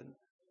Ballard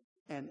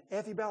and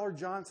Effie Ballard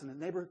Johnson at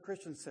Neighborhood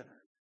Christian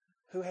Center,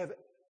 who have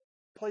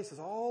places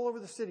all over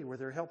the city where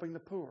they're helping the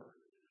poor.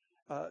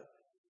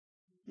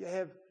 You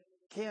have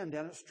Ken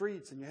down at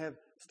Streets, and you have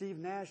Steve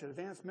Nash at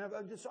Advanced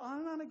Memphis. Just on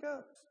and on it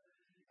goes.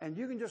 And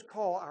you can just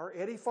call our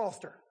Eddie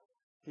Foster.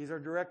 He's our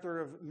director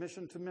of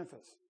mission to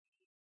Memphis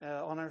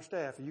on our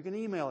staff. You can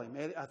email him.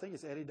 I think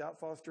it's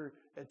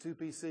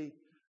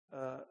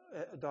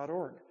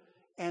eddie.foster@2pc.org.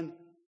 And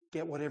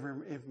get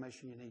whatever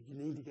information you need. You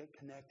need to get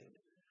connected.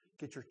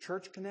 Get your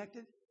church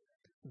connected.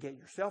 Get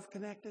yourself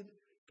connected.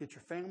 Get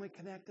your family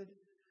connected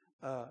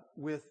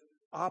with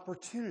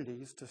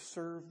opportunities to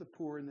serve the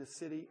poor in this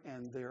city.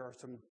 And there are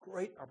some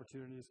great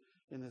opportunities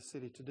in this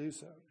city to do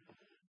so.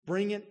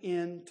 Bring it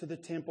into the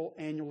temple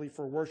annually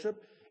for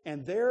worship.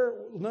 And there,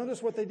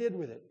 notice what they did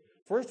with it.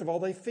 First of all,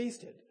 they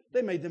feasted.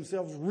 They made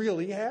themselves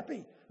really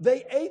happy.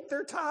 They ate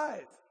their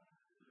tithe.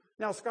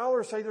 Now,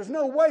 scholars say there's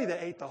no way they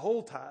ate the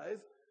whole tithe.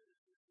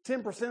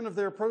 10% of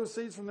their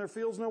proceeds from their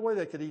fields, no way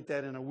they could eat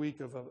that in a week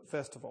of a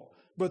festival.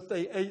 But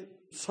they ate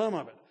some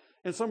of it.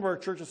 And some of our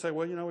churches say,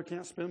 well, we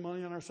can't spend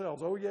money on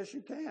ourselves. Oh, yes,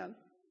 you can.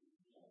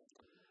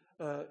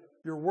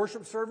 Your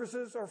worship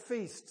services are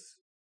feasts,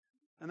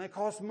 and they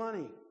cost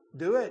money.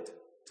 Do it.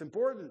 It's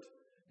important.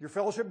 Your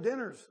fellowship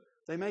dinners,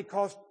 they may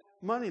cost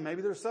money.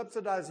 Maybe they're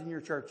subsidizing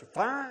your church.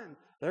 Fine.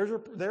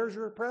 There's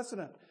your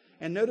precedent.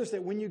 And notice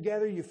that when you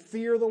gather, you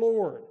fear the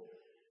Lord.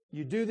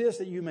 You do this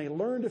that you may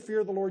learn to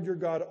fear the Lord your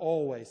God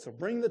always. So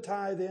bring the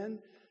tithe in,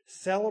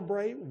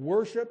 celebrate,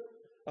 worship,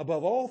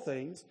 above all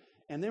things.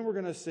 And then we're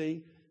going to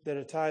see that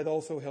a tithe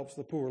also helps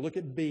the poor. Look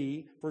at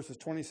B, verses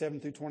 27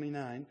 through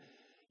 29.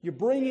 You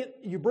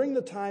bring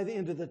the tithe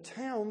into the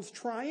towns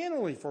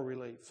triennially for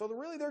relief. So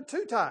really there are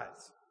 2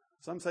 tithes.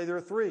 Some say there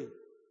are 3.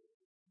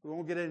 We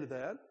won't get into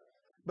that.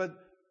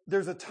 But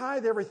there's a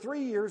tithe every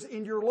 3 years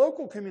in your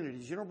local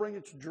communities. You don't bring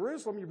it to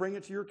Jerusalem, you bring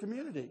it to your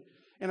community.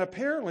 And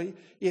apparently,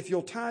 if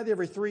you'll tithe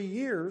every 3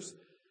 years,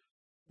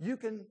 you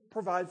can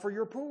provide for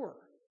your poor.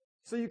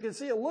 So you can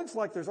see it looks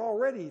like there's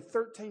already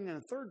 13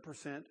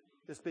 1/3%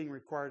 that's being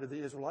required of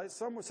the Israelites.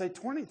 Some would say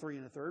 23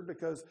 1/3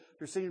 because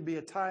there seemed to be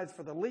a tithe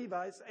for the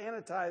Levites and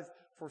a tithe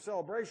for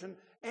celebration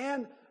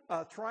and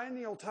a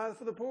triennial tithe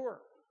for the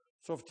poor.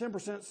 So if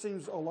 10%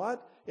 seems a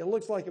lot, it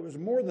looks like it was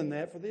more than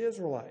that for the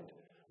Israelite.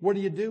 What do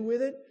you do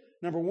with it?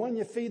 Number one,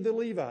 you feed the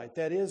Levite.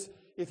 That is,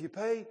 if you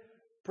pay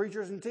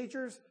preachers and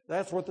teachers,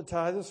 that's what the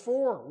tithe is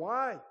for.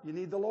 Why? You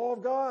need the law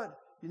of God.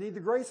 You need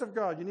the grace of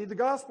God. You need the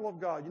gospel of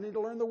God. You need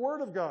to learn the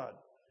word of God.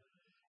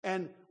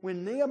 And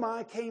when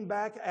Nehemiah came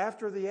back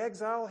after the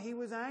exile, he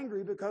was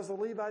angry because the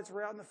Levites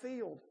were out in the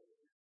field.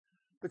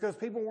 Because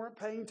people weren't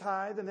paying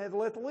tithe and they had to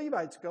let the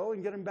Levites go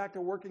and get them back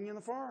to working in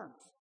the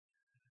farms.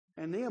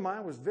 And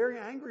Nehemiah was very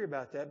angry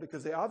about that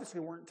because they obviously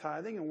weren't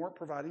tithing and weren't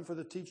providing for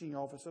the teaching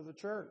office of the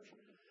church.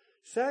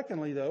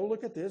 Secondly, though,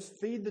 look at this,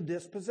 feed the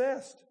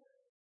dispossessed.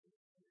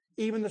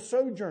 Even the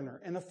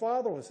sojourner and the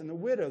fatherless and the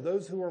widow,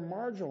 those who are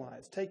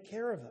marginalized, take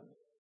care of them.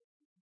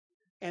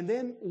 And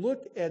then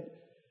look at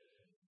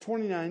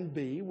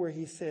 29b where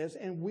he says,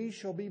 and we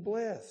shall be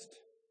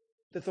blessed,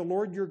 that the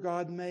Lord your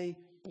God may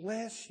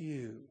bless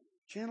you.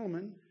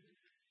 Gentlemen,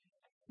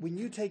 when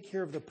you take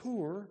care of the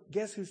poor,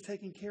 guess who's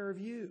taking care of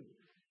you?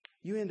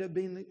 You end up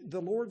being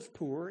the Lord's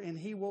poor, and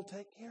he will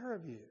take care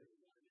of you.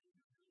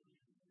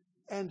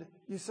 And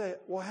you say,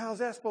 well, how's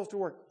that supposed to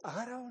work?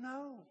 I don't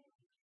know.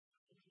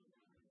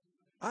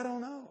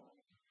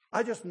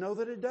 I just know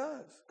that it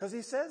does, because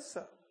he says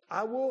so.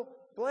 I will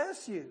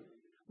bless you.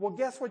 Well,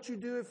 guess what you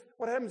do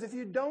what happens if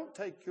you don't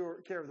take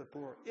care of the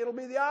poor? It'll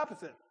be the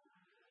opposite.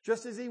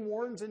 Just as he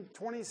warns in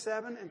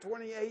 27 and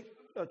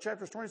 28,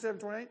 chapters 27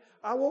 and 28,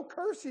 I will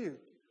curse you.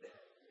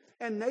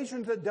 And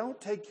nations that don't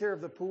take care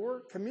of the poor,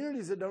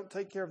 communities that don't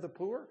take care of the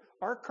poor,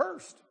 are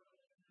cursed.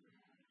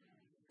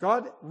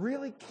 God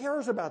really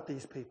cares about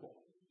these people.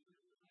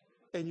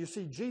 And you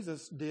see,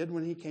 Jesus did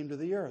when he came to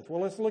the earth.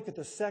 Well, let's look at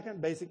the second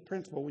basic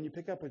principle. When you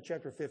pick up with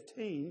chapter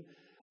 15,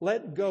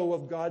 let go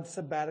of God's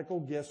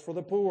sabbatical gifts for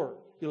the poor.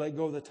 You let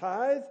go of the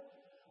tithe,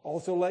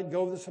 also let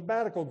go of the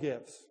sabbatical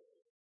gifts.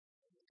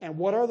 And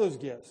what are those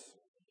gifts?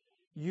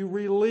 You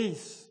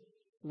release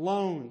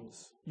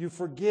loans. You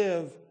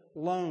forgive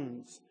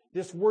loans.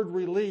 This word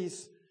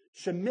release,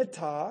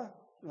 shemitah,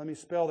 let me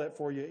spell that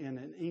for you in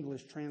an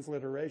English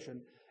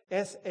transliteration.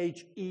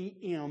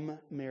 S-H-E-M,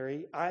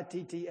 Mary,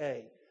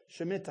 I-T-T-A.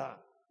 Shemitah.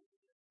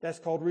 That's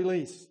called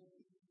release.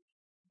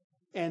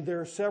 And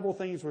there are several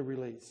things we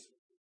release.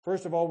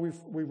 First of all,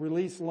 we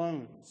release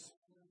loans.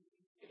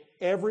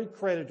 Every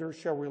creditor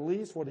shall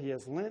release what he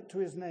has lent to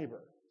his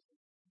neighbor.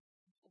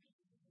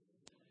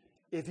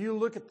 If you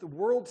look at the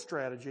world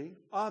strategy,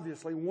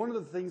 obviously one of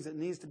the things that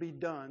needs to be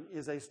done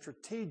is a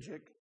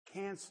strategic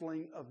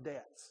canceling of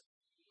debts.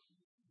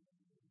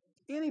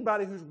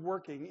 Anybody who's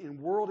working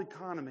in world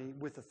economy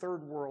with the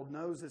third world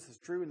knows this is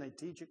true, and they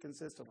teach it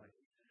consistently.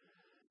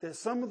 That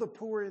some of the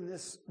poor in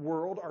this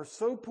world are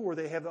so poor,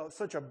 they have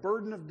such a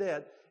burden of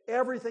debt,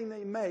 everything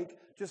they make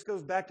just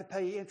goes back to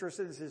pay interest.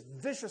 It's this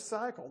vicious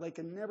cycle. They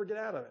can never get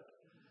out of it.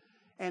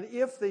 And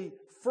if the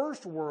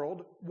first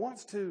world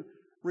wants to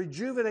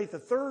rejuvenate the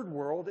third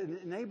world and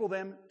enable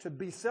them to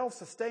be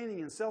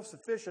self-sustaining and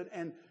self-sufficient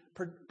and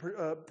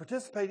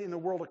participate in the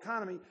world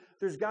economy,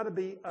 there's got to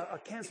be a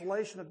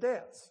cancellation of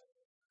debts.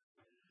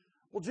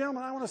 Well,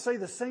 gentlemen, I want to say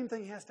the same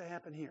thing has to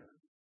happen here.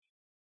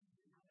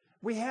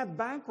 We have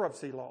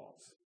bankruptcy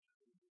laws,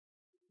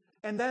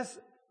 and that's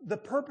the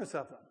purpose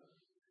of them.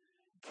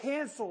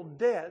 Cancel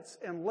debts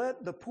and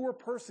let the poor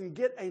person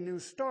get a new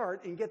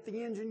start and get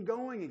the engine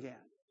going again.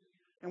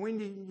 And we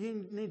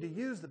need to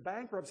use the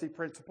bankruptcy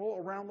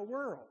principle around the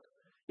world.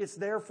 It's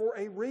there for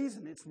a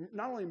reason. It's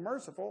not only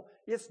merciful,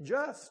 it's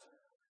just.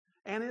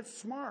 And it's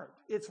smart.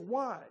 It's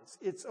wise.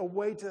 It's a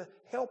way to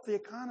help the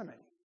economy.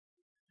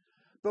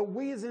 But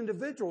we as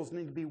individuals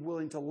need to be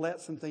willing to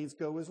let some things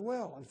go as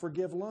well and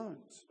forgive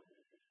loans.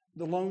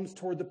 The loans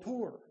toward the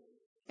poor.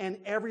 And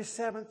every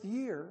 7th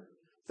year,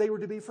 they were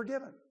to be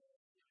forgiven.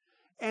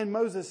 And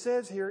Moses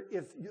says here,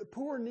 if the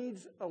poor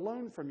needs a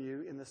loan from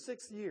you in the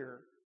 6th year,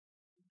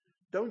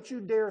 don't you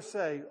dare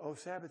say, oh,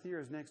 Sabbath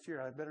year is next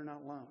year, I better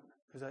not loan,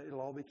 because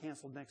it'll all be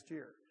canceled next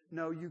year.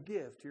 No, you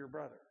give to your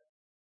brother.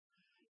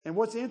 And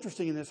what's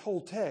interesting in this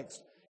whole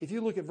text, if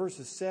you look at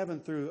verses 7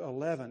 through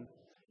 11,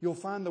 you'll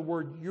find the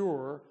word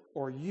your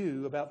or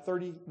you about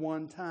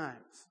 31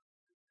 times.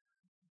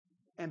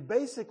 And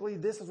basically,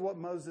 this is what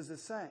Moses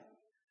is saying.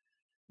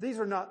 These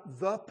are not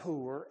the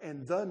poor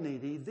and the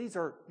needy. These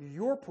are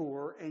your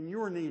poor and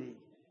your needy.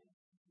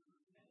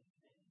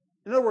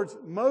 In other words,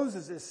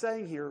 Moses is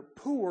saying here,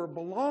 poor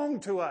belong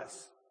to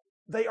us.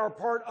 They are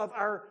part of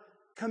our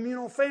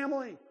communal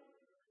family.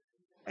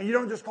 And you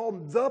don't just call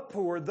them the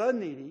poor, the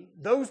needy,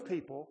 those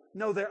people.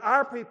 No, they're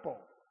our people.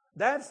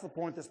 That's the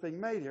point that's being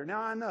made here.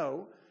 Now I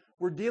know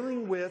we're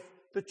dealing with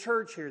the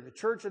church here. The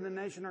church and the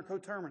nation are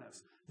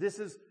coterminous.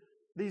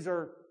 These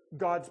are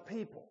God's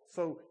people.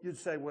 So you'd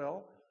say,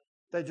 well,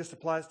 that just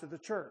applies to the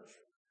church.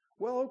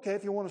 Well, okay,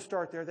 if you want to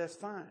start there, that's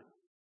fine.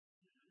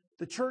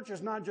 The church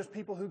is not just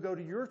people who go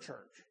to your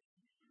church.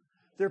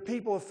 There are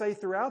people of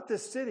faith throughout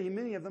this city.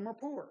 Many of them are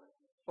poor.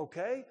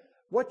 Okay?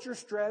 What's your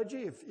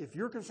strategy? If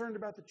you're concerned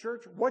about the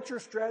church, what's your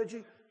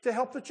strategy to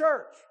help the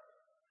church?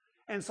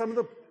 And some of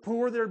the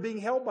poor that are being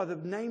helped by the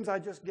names I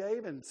just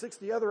gave and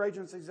 60 other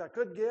agencies I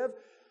could give,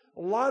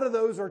 a lot of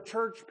those are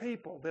church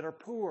people that are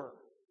poor.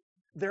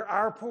 They're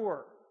our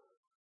poor.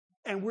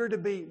 And we're to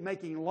be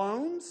making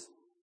loans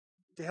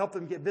to help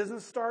them get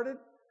business started.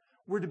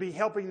 We're to be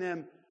helping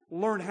them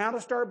learn how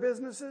to start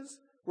businesses.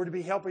 We're to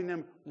be helping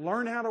them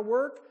learn how to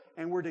work.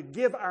 And we're to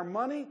give our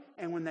money.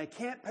 And when they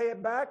can't pay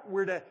it back,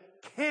 we're to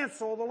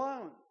cancel the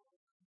loan.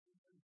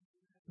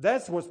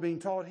 That's what's being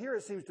taught here,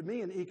 it seems to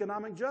me, in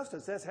economic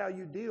justice. That's how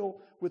you deal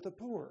with the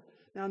poor.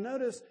 Now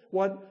notice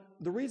what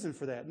the reason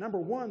for that. Number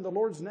one, the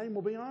Lord's name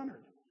will be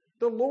honored.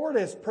 The Lord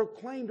has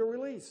proclaimed a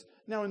release.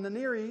 Now in the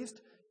Near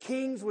East,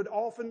 kings would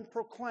often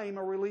proclaim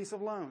a release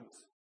of loans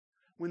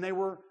when they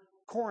were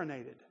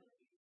coronated.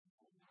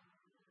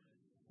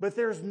 But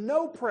there's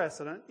no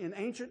precedent in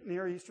ancient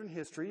Near Eastern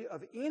history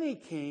of any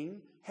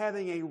king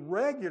having a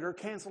regular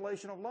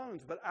cancellation of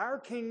loans. But our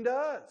king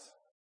does.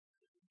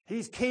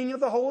 He's king of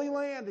the Holy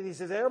Land. And he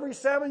says every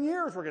 7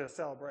 years we're going to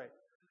celebrate.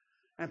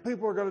 And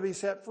people are going to be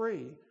set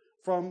free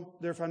from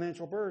their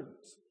financial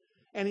burdens.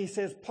 And he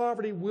says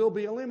poverty will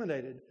be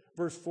eliminated.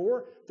 Verse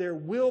 4, there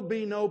will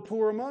be no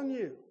poor among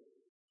you.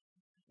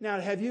 Now,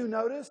 have you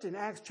noticed in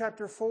Acts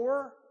chapter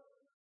 4,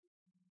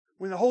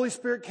 when the Holy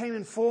Spirit came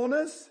in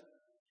fullness,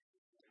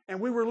 and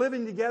we were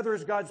living together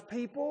as God's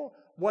people,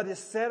 what is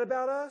said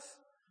about us?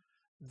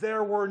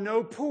 There were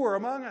no poor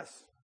among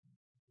us.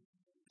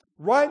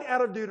 Right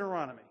out of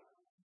Deuteronomy.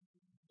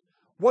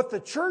 What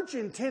the church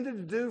intended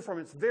to do from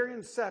its very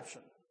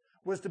inception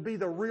was to be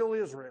the real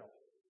Israel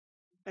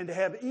and to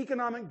have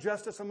economic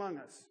justice among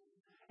us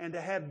and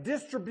to have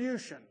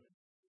distribution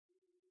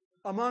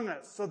among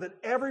us so that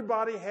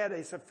everybody had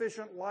a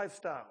sufficient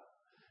lifestyle,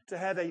 to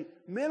have a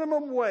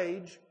minimum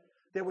wage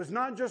that was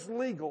not just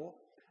legal,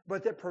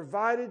 but that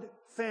provided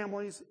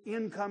families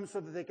income so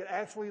that they could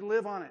actually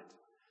live on it.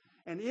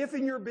 And if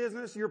in your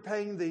business you're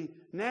paying the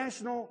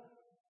national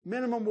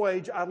minimum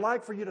wage, I'd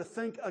like for you to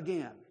think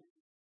again.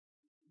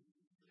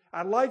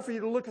 I'd like for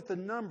you to look at the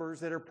numbers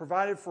that are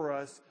provided for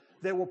us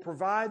that will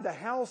provide the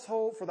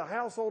household, for the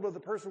household of the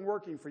person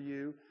working for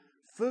you,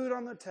 food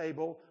on the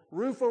table,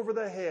 roof over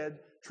the head,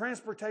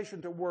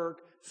 transportation to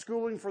work,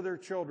 schooling for their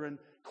children,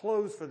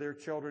 clothes for their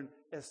children,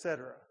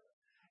 etc.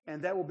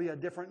 And that will be a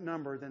different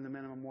number than the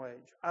minimum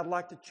wage. I'd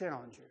like to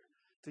challenge you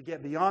to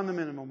get beyond the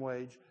minimum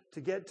wage,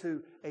 to get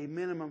to a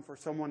minimum for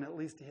someone at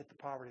least to hit the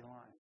poverty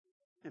line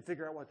and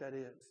figure out what that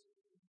is.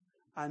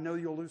 I know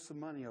you'll lose some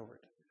money over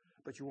it,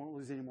 but you won't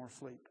lose any more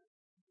sleep.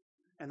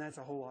 And that's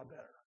a whole lot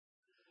better.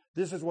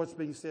 This is what's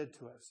being said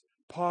to us.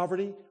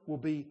 Poverty will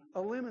be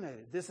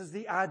eliminated. This is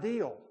the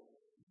ideal.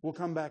 We'll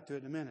come back to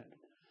it in a minute.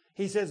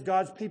 He says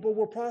God's people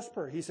will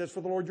prosper. He says,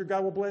 for the Lord your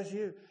God will bless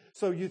you.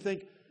 So you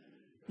think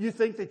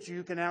that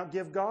you can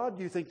outgive God?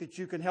 You think that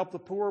you can help the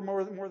poor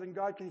more than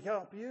God can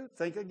help you?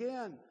 Think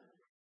again.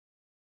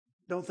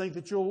 Don't think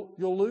that you'll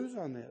lose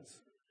on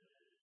this.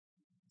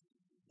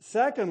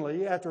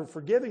 Secondly, after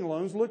forgiving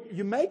loans, look,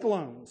 you make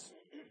loans.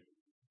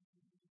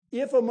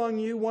 If among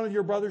you one of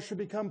your brothers should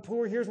become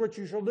poor, here's what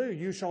you shall do.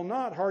 You shall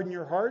not harden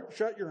your heart,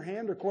 shut your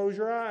hand, or close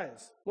your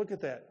eyes. Look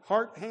at that.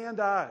 Heart, hand,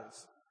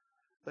 eyes.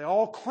 They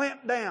all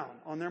clamp down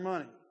on their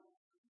money.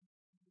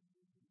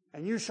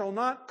 And you shall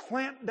not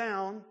clamp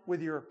down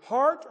with your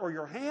heart or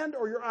your hand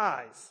or your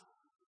eyes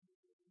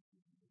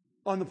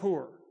on the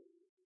poor.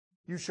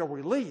 You shall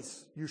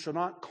release. You shall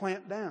not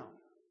clamp down.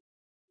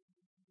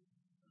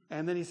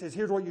 And then he says,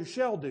 here's what you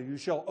shall do. You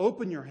shall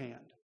open your hand.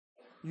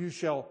 You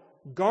shall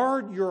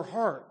guard your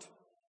heart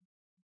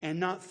and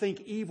not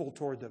think evil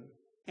toward them.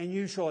 And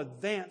you shall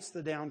advance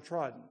the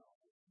downtrodden.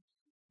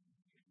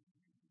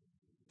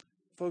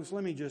 Folks,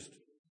 let me just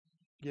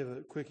give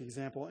a quick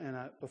example. And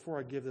before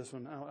I give this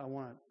one, I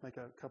want to make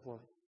a couple of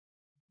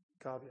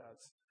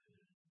caveats.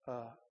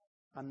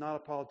 I'm not a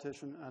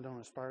politician. I don't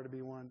aspire to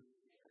be one.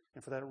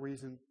 And for that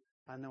reason,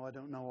 I know I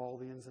don't know all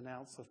the ins and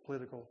outs of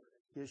political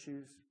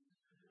issues.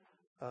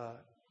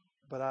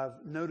 But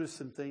I've noticed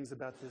some things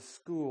about this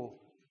school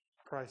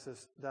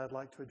crisis that I'd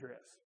like to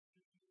address.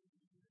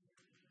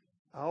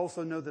 I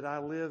also know that I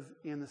live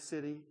in the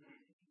city,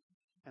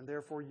 and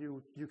therefore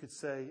you could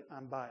say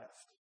I'm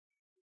biased.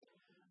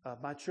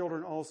 My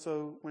children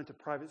also went to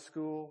private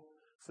school,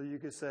 so you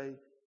could say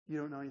you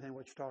don't know anything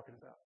what you're talking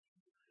about.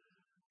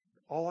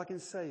 All I can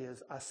say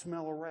is I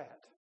smell a rat.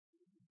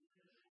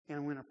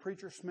 And when a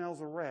preacher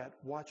smells a rat,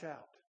 watch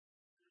out.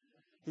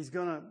 He's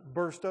going to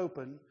burst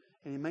open,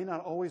 and he may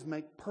not always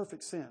make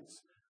perfect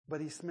sense,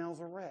 but he smells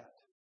a rat.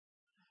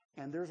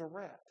 and there's a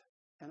rat,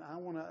 and I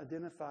want to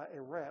identify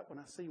a rat when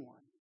I see one.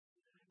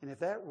 And if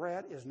that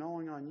rat is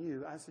gnawing on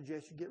you, I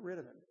suggest you get rid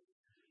of him.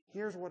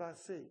 Here's what I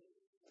see.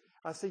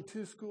 I see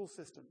two school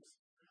systems,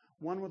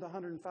 one with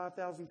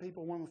 105,000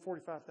 people, one with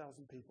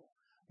 45,000 people.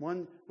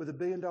 One with a $1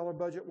 billion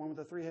budget, one with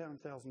a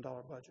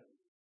 $300,000 budget.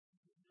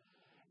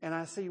 And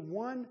I see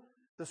one,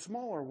 the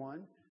smaller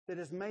one, that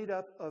is made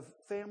up of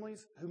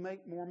families who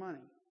make more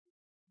money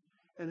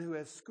and who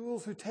has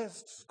schools whose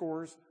test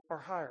scores are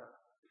higher.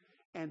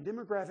 And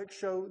demographics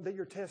show that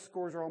your test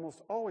scores are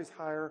almost always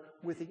higher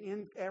with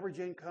the average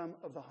income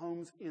of the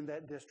homes in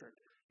that district.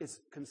 It's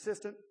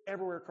consistent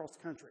everywhere across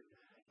the country.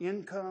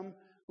 Income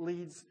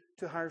leads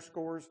to higher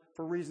scores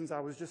for reasons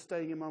I was just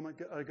stating a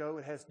moment ago.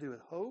 It has to do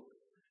with hope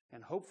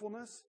and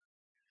hopefulness,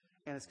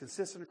 and it's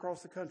consistent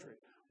across the country.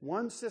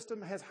 One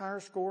system has higher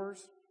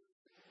scores,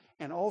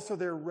 and also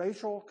their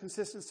racial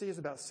consistency is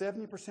about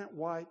 70%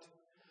 white,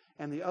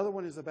 and the other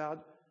one is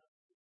about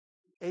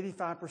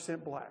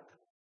 85% black.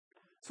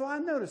 So I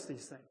notice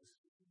these things.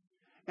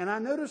 And I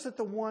notice that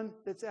the one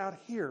that's out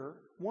here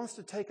wants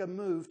to take a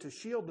move to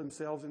shield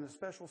themselves in a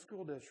special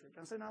school district.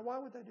 I say, now why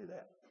would they do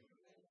that?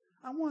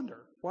 I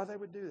wonder why they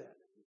would do that.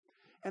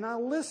 And I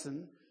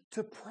listen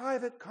to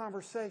private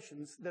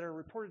conversations that are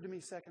reported to me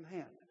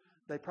secondhand.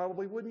 They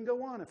probably wouldn't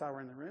go on if I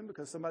were in the room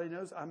because somebody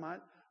knows I might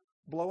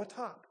blow a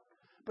top.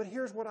 But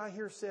here's what I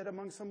hear said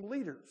among some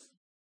leaders.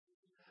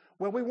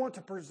 Well, we want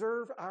to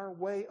preserve our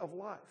way of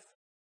life.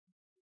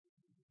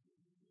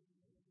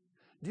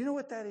 Do you know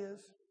what that is?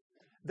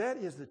 That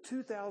is the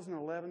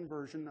 2011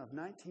 version of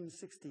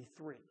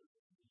 1963.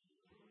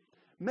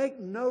 Make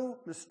no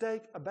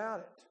mistake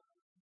about it.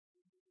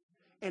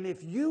 And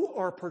if you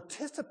are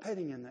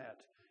participating in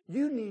that,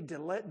 you need to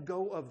let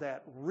go of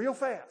that real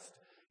fast.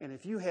 And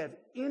if you have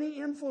any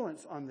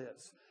influence on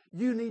this,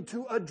 you need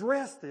to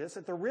address this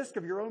at the risk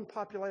of your own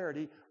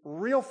popularity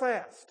real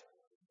fast.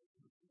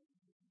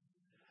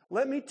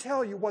 Let me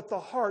tell you what the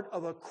heart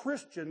of a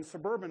Christian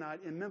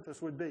suburbanite in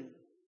Memphis would be.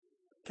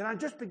 Can I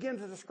just begin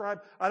to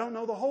describe? I don't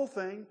know the whole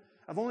thing.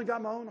 I've only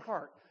got my own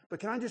heart.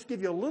 But can I just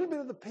give you a little bit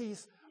of the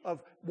piece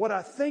of what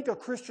I think a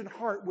Christian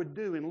heart would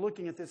do in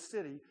looking at this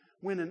city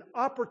when an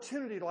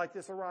opportunity like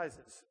this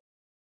arises?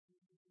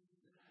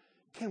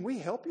 Can we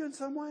help you in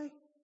some way?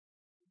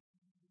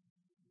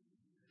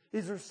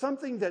 Is there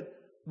something that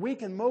we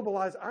can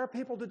mobilize our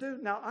people to do?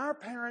 Now, our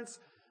parents,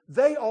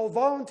 they all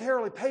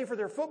voluntarily pay for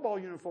their football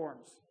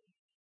uniforms.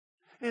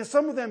 And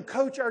some of them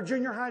coach our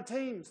junior high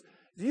teams.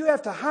 You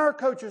have to hire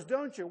coaches,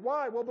 don't you?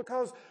 Why? Well,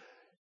 because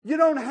you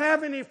don't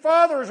have any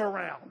fathers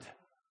around.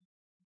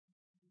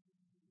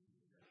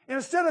 And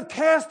instead of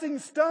casting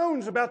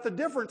stones about the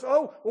difference,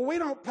 oh, well, we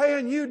don't pay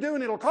and you do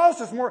and it'll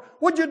cost us more,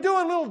 would you do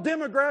a little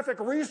demographic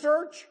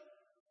research?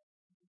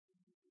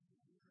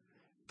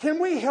 Can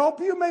we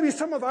help you? Maybe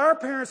some of our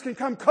parents can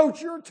come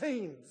coach your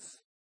teams.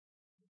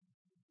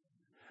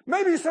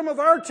 Maybe some of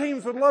our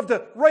teams would love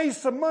to raise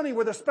some money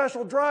with a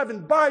special drive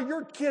and buy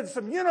your kids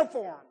some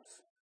uniforms.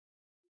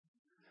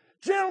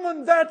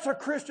 Gentlemen, that's a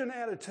Christian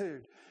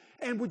attitude.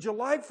 And would you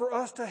like for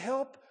us to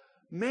help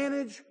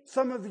manage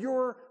some of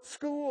your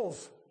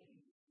schools?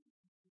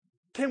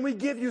 Can we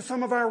give you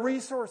some of our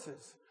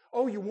resources?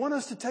 Oh, you want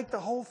us to take the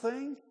whole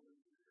thing?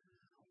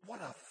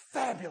 What a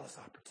fabulous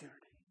opportunity.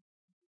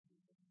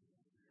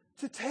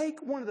 To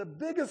take one of the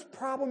biggest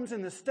problems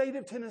in the state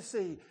of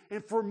Tennessee,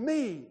 and for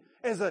me,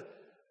 as a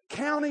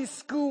county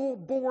school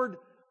board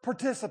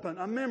participant,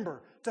 a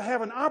member, to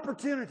have an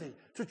opportunity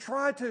to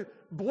try to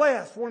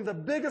bless one of the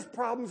biggest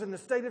problems in the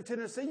state of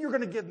Tennessee, you're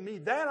going to give me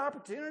that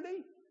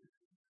opportunity?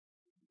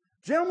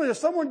 Gentlemen, if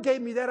someone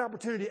gave me that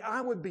opportunity,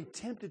 I would be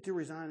tempted to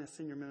resign as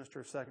senior minister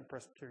of Second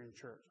Presbyterian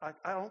Church.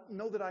 I don't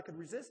know that I could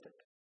resist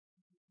it.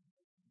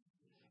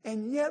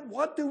 And yet,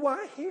 what do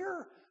I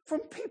hear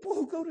from people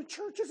who go to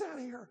churches out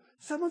here?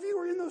 Some of you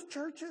are in those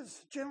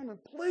churches. Gentlemen,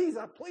 please,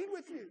 I plead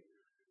with you.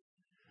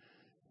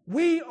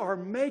 We are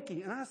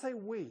making, and I say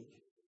we,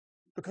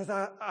 because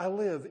I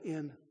live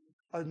in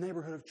a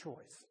neighborhood of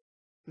choice.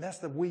 And that's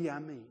the we I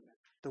mean.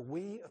 The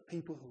we of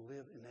people who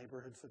live in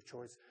neighborhoods of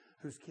choice,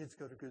 whose kids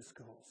go to good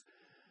schools.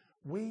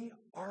 We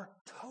are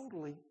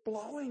totally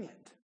blowing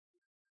it.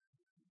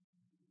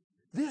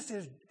 This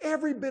is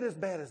every bit as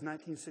bad as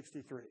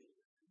 1963.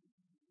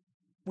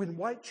 When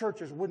white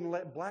churches wouldn't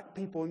let black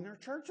people in their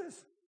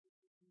churches.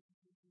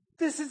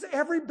 This is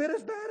every bit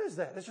as bad as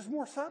that. It's just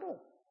more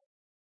subtle.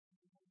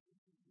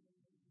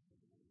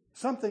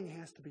 Something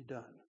has to be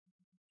done.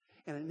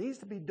 And it needs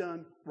to be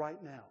done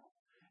right now.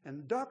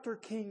 And Dr.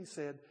 King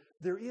said,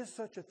 there is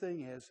such a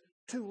thing as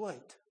too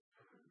late.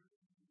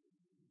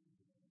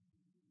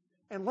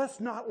 And let's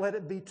not let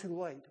it be too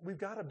late. We've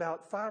got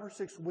about 5 or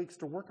 6 weeks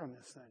to work on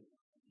this thing.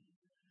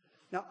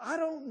 Now, I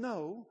don't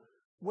know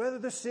whether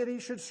the city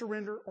should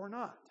surrender or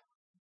not.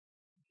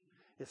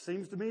 It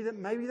seems to me that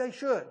maybe they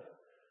should,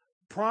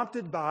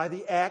 prompted by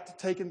the act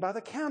taken by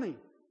the county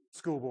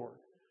school board.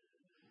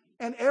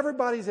 And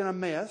everybody's in a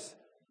mess.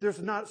 There's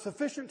not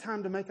sufficient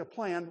time to make a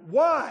plan.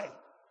 Why?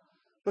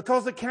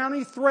 Because the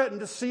county threatened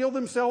to seal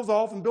themselves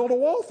off and build a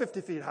wall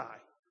 50 feet high.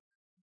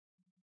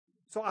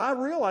 So I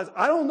realize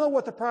I don't know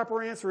what the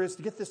proper answer is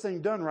to get this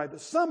thing done right, but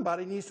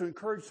somebody needs to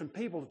encourage some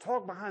people to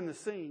talk behind the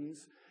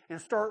scenes and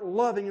start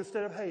loving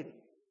instead of hating.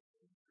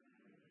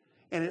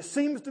 And it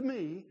seems to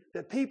me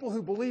that people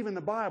who believe in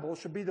the Bible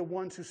should be the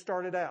ones who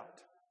start it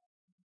out.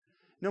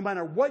 No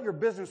matter what your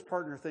business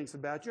partner thinks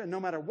about you, and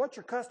no matter what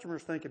your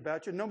customers think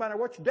about you, no matter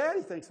what your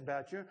daddy thinks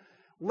about you,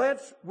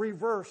 let's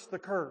reverse the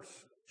curse,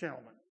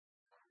 gentlemen.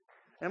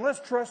 And let's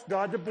trust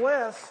God to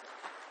bless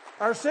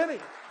our city.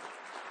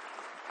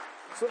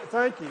 So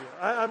thank you.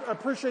 I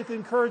appreciate the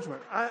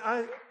encouragement.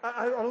 I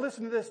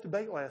listened to this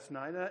debate last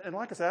night, and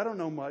like I said, I don't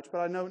know much, but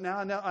I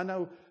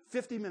know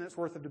 50 minutes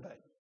worth of debate.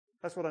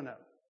 That's what I know.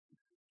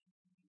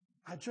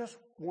 I just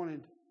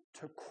wanted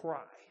to cry,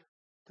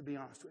 to be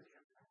honest with you.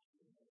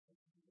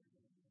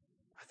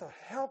 I thought,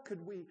 how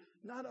could we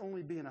not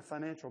only be in a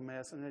financial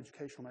mess and an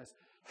educational mess,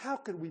 how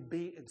could we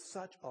be in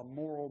such a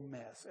moral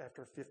mess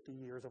after 50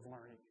 years of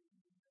learning?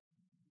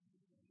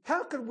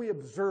 How could we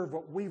observe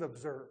what we've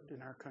observed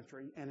in our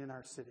country and in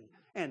our city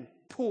and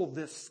pull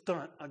this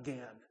stunt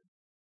again?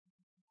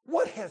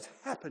 What has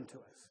happened to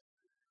us?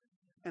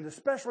 And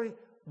especially,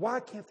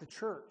 why can't the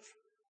church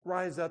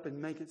rise up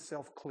and make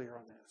itself clear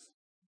on this?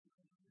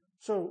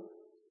 So,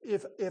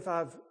 if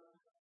I've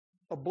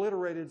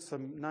obliterated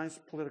some nice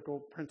political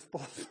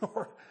principles,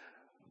 or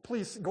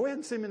please go ahead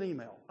and send me an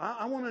email.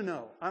 I want to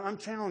know. I'm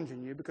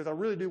challenging you because I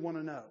really do want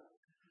to know.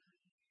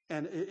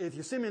 And if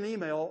you send me an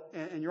email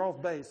and you're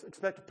off base,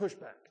 expect a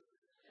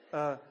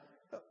pushback.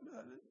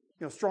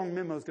 Strong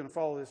memo is going to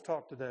follow this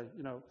talk today.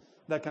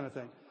 That kind of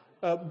thing.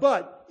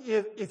 But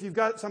if you've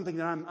got something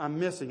that I'm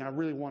missing, I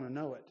really want to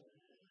know it.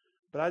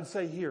 But I'd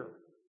say here,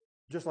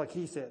 just like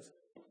he says,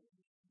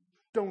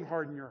 don't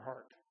harden your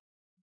heart.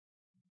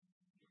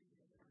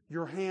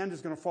 Your hand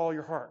is going to follow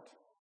your heart.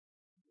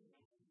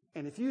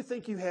 And if you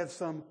think you have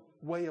some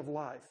way of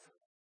life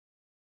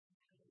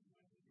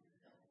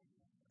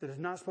that is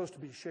not supposed to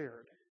be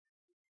shared,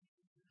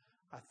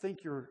 I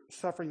think you're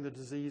suffering the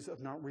disease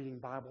of not reading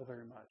Bible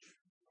very much,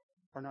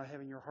 or not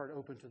having your heart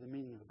open to the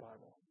meaning of the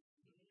Bible.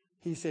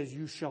 He says,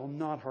 you shall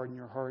not harden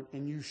your heart,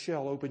 and you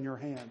shall open your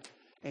hand.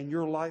 And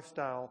your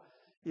lifestyle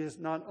is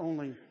not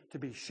only to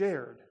be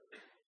shared,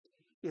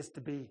 it's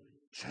to be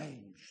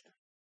changed.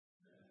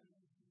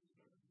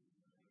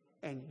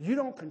 And you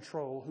don't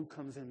control who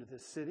comes into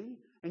this city,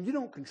 and you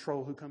don't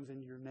control who comes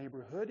into your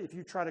neighborhood. If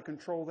you try to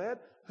control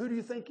that, who do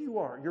you think you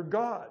are? You're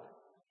God.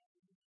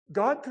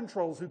 God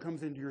controls who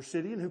comes into your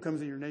city and who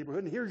comes into your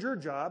neighborhood. And here's your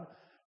job.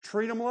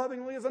 Treat them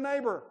lovingly as a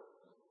neighbor.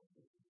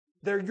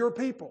 They're your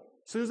people.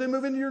 As soon as they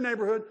move into your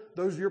neighborhood,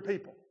 those are your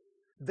people.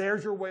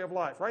 There's your way of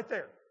life. Right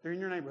there. They're in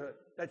your neighborhood.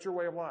 That's your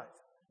way of life.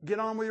 Get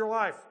on with your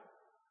life.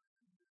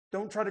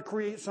 Don't try to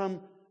create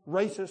some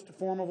racist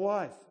form of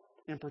life,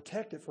 and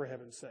protect it, for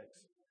heaven's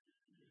sakes.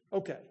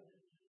 Okay.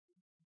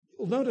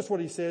 Notice what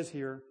he says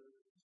here,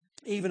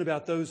 even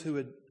about those who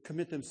would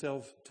commit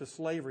themselves to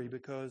slavery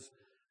because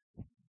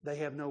they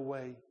have no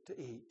way to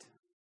eat.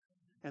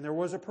 And there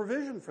was a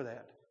provision for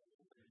that.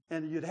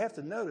 And you'd have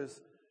to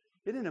notice,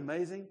 isn't it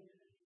amazing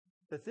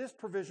that this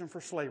provision for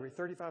slavery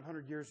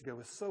 3,500 years ago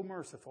was so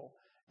merciful,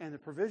 and the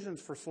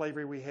provisions for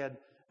slavery we had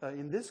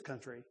in this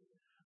country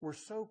were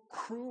so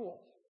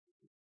cruel,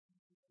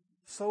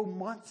 so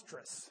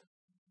monstrous.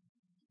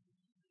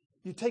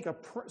 You take a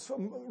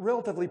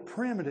relatively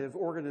primitive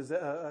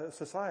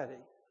society,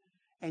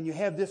 and you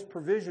have this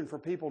provision for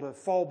people to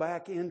fall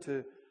back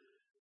into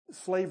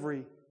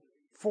slavery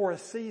for a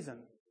season.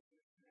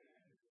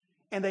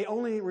 And they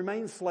only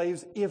remain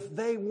slaves if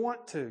they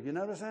want to. You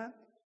notice that?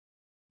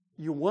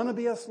 You want to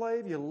be a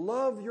slave. You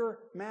love your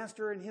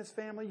master and his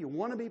family. You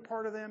want to be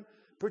part of them.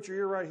 Put your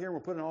ear right here, and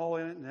we'll put it all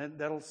in it, and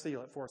that'll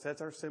seal it for us.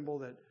 That's our symbol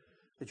that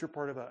you're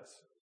part of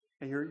us,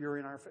 and you're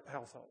in our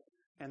household.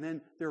 And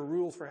then there are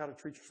rules for how to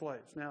treat your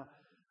slaves. Now,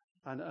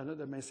 I know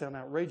that may sound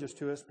outrageous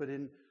to us, but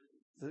in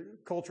the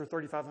culture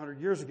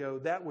 3,500 years ago,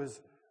 that was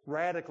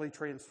radically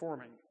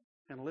transforming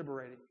and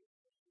liberating.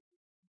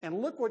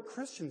 And look what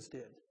Christians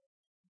did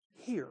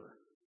here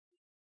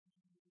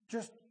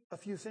just a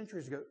few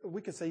centuries ago.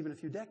 We could say even a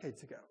few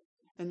decades ago.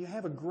 And you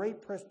have a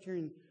great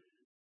Presbyterian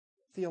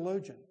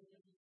theologian,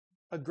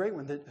 a great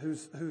one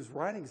whose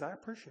writings I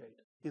appreciate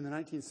in the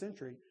 19th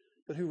century,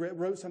 but who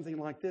wrote something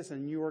like this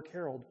in New York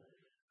Herald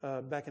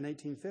back in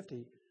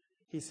 1850.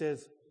 He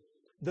says,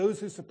 those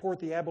who support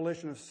the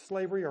abolition of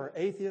slavery are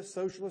atheists,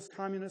 socialists,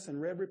 communists,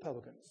 and red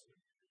Republicans.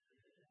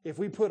 If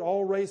we put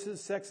all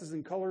races, sexes,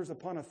 and colors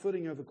upon a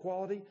footing of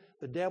equality,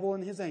 the devil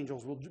and his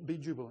angels will be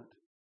jubilant.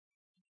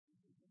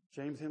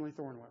 James Henry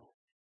Thornwell.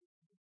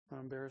 I'm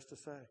embarrassed to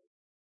say.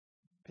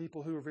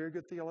 People who are very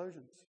good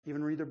theologians,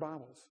 even read their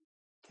Bibles,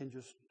 can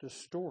just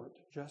distort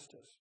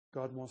justice.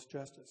 God wants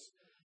justice.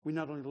 We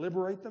not only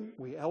liberate them,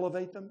 we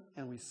elevate them,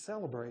 and we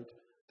celebrate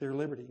their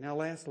liberty. Now,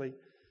 lastly,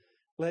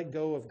 let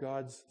go of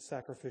God's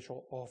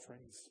sacrificial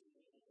offerings.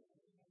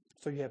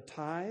 So you have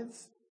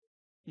tithes,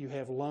 you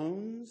have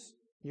loans,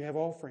 you have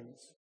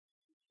offerings.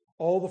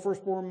 All the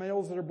firstborn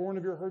males that are born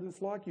of your herd and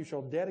flock you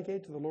shall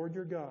dedicate to the Lord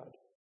your God.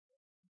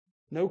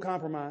 No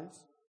compromise.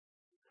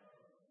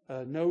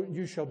 No,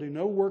 you shall do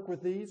no work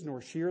with these,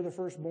 nor shear the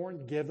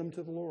firstborn. Give them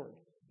to the Lord.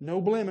 No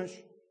blemish.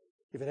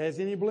 If it has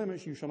any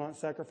blemish, you shall not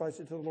sacrifice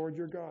it to the Lord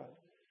your God.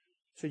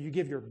 So you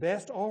give your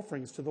best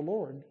offerings to the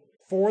Lord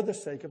for the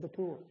sake of the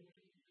poor.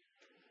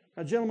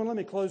 Now, gentlemen, let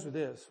me close with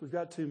this. We've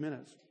got 2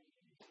 minutes.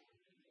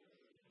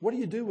 What do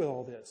you do with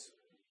all this?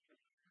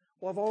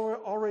 Well, I've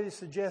already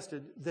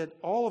suggested that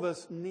all of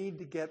us need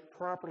to get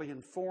properly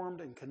informed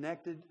and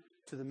connected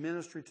to the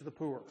ministry to the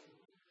poor.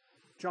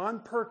 John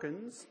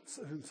Perkins,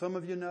 whom some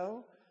of you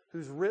know,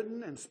 who's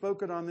written and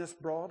spoken on this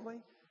broadly,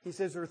 he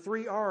says there are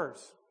 3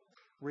 R's: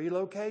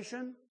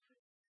 relocation,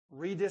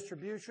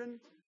 redistribution,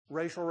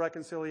 racial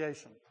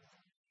reconciliation.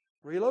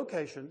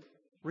 Relocation,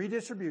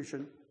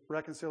 redistribution,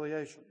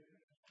 reconciliation.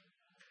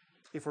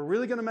 If we're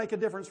really going to make a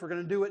difference, we're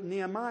going to do what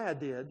Nehemiah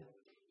did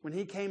when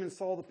he came and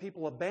saw the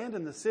people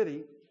abandon the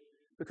city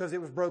because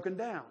it was broken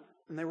down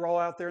and they were all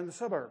out there in the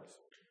suburbs.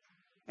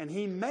 And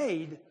he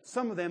made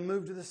some of them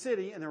move to the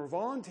city, and there were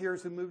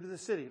volunteers who moved to the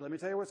city. Let me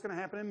tell you what's going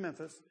to happen in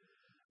Memphis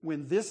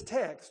when this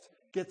text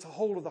gets a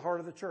hold of the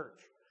heart of the church.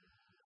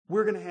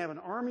 We're going to have an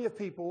army of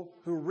people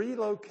who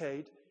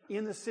relocate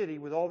in the city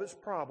with all of its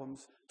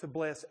problems to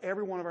bless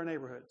every one of our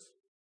neighborhoods.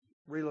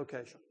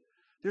 Relocation.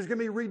 There's going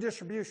to be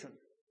redistribution.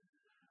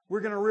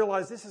 We're going to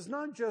realize this is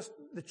not just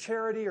the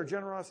charity or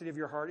generosity of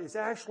your heart. It's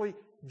actually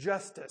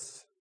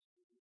justice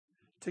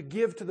to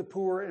give to the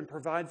poor and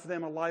provide for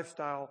them a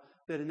lifestyle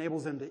that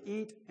enables them to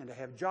eat and to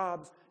have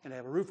jobs and to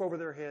have a roof over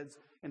their heads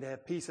and to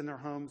have peace in their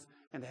homes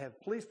and to have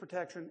police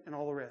protection and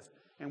all the rest.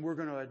 And we're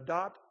going to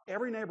adopt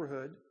every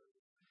neighborhood,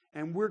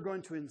 and we're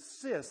going to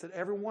insist that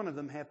every one of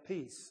them have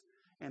peace.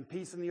 And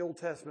peace in the Old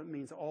Testament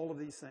means all of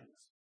these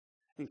things,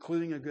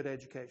 including a good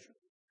education.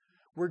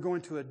 We're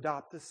going to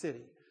adopt the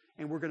city,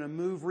 and we're going to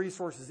move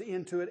resources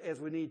into it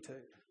as we need to.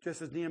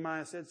 Just as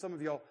Nehemiah said, some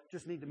of y'all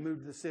just need to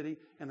move to the city,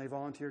 and they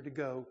volunteered to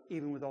go,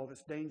 even with all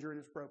this danger and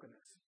its brokenness.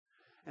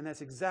 And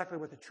that's exactly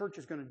what the church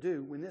is going to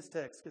do when this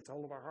text gets a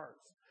hold of our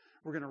hearts.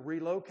 We're going to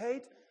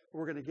relocate.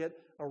 We're going to get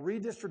a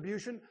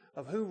redistribution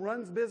of who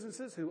runs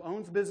businesses, who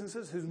owns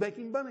businesses, who's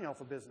making money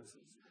off of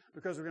businesses.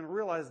 Because we're going to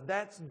realize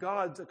that's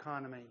God's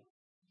economy.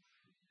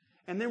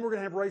 And then we're going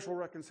to have racial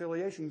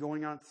reconciliation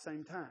going on at the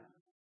same time.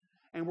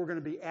 And we're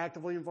going to be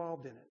actively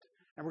involved in it.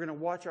 And we're going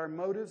to watch our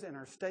motives and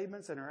our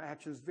statements and our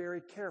actions very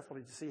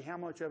carefully to see how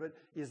much of it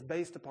is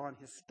based upon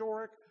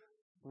historic,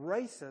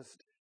 racist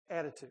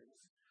attitudes.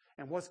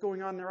 And what's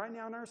going on there right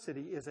now in our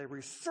city is a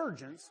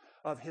resurgence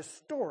of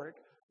historic,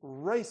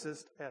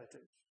 racist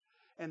attitudes.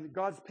 And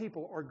God's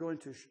people are going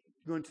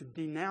to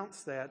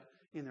denounce that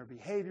in their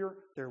behavior,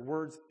 their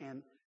words,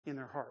 and in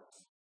their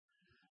hearts.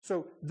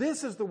 So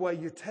this is the way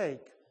you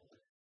take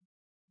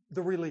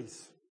the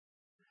release.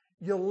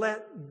 You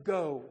let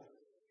go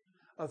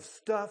of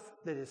stuff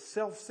that is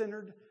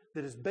self-centered,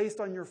 that is based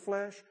on your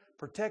flesh,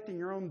 protecting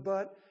your own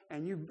butt,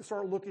 and you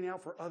start looking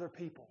out for other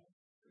people.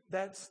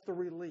 That's the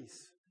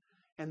release.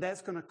 And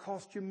that's going to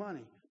cost you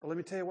money. But let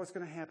me tell you what's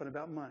going to happen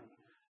about money.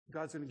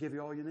 God's going to give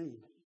you all you need.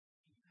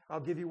 I'll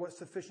give you what's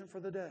sufficient for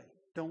the day.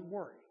 Don't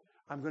worry.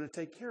 I'm going to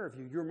take care of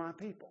you. You're my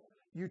people.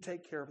 You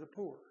take care of the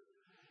poor.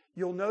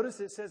 You'll notice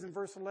it says in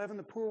verse 11,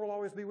 the poor will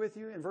always be with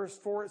you. In verse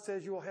 4, it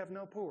says you will have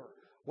no poor.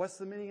 What's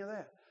the meaning of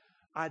that?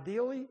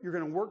 Ideally, you're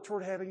going to work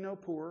toward having no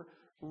poor.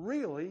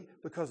 Really,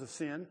 because of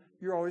sin,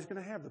 you're always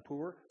going to have the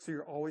poor, so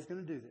you're always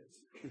going to do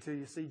this until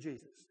you see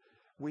Jesus.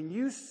 When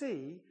you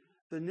see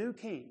the new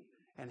king,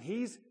 and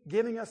he's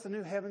giving us the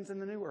new heavens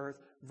and the new earth,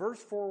 verse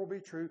 4 will be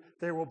true.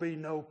 There will be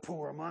no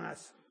poor among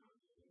us.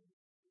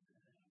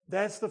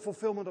 That's the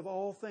fulfillment of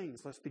all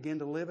things. Let's begin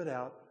to live it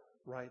out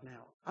right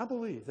now. I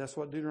believe that's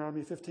what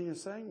Deuteronomy 15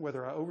 is saying,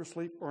 whether I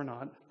oversleep or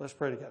not. Let's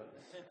pray together.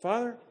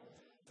 Father,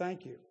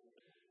 thank you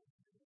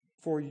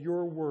for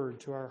your word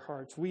to our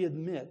hearts. We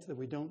admit that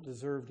we don't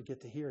deserve to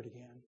get to hear it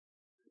again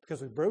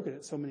because we've broken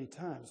it so many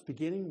times,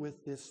 beginning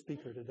with this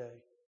speaker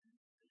today.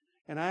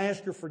 And I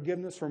ask your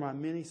forgiveness for my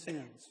many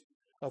sins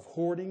of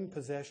hoarding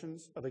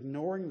possessions, of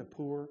ignoring the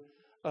poor,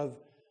 of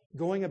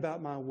going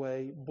about my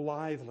way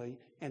blithely,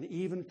 and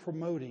even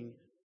promoting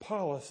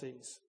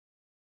policies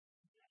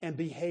and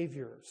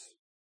behaviors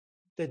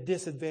that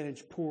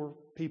disadvantage poor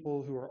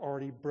people who are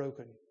already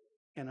broken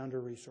and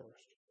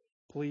under-resourced.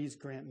 Please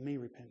grant me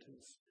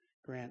repentance.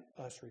 Grant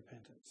us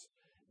repentance.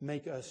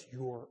 Make us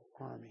your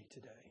army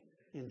today.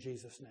 In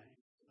Jesus' name,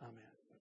 amen.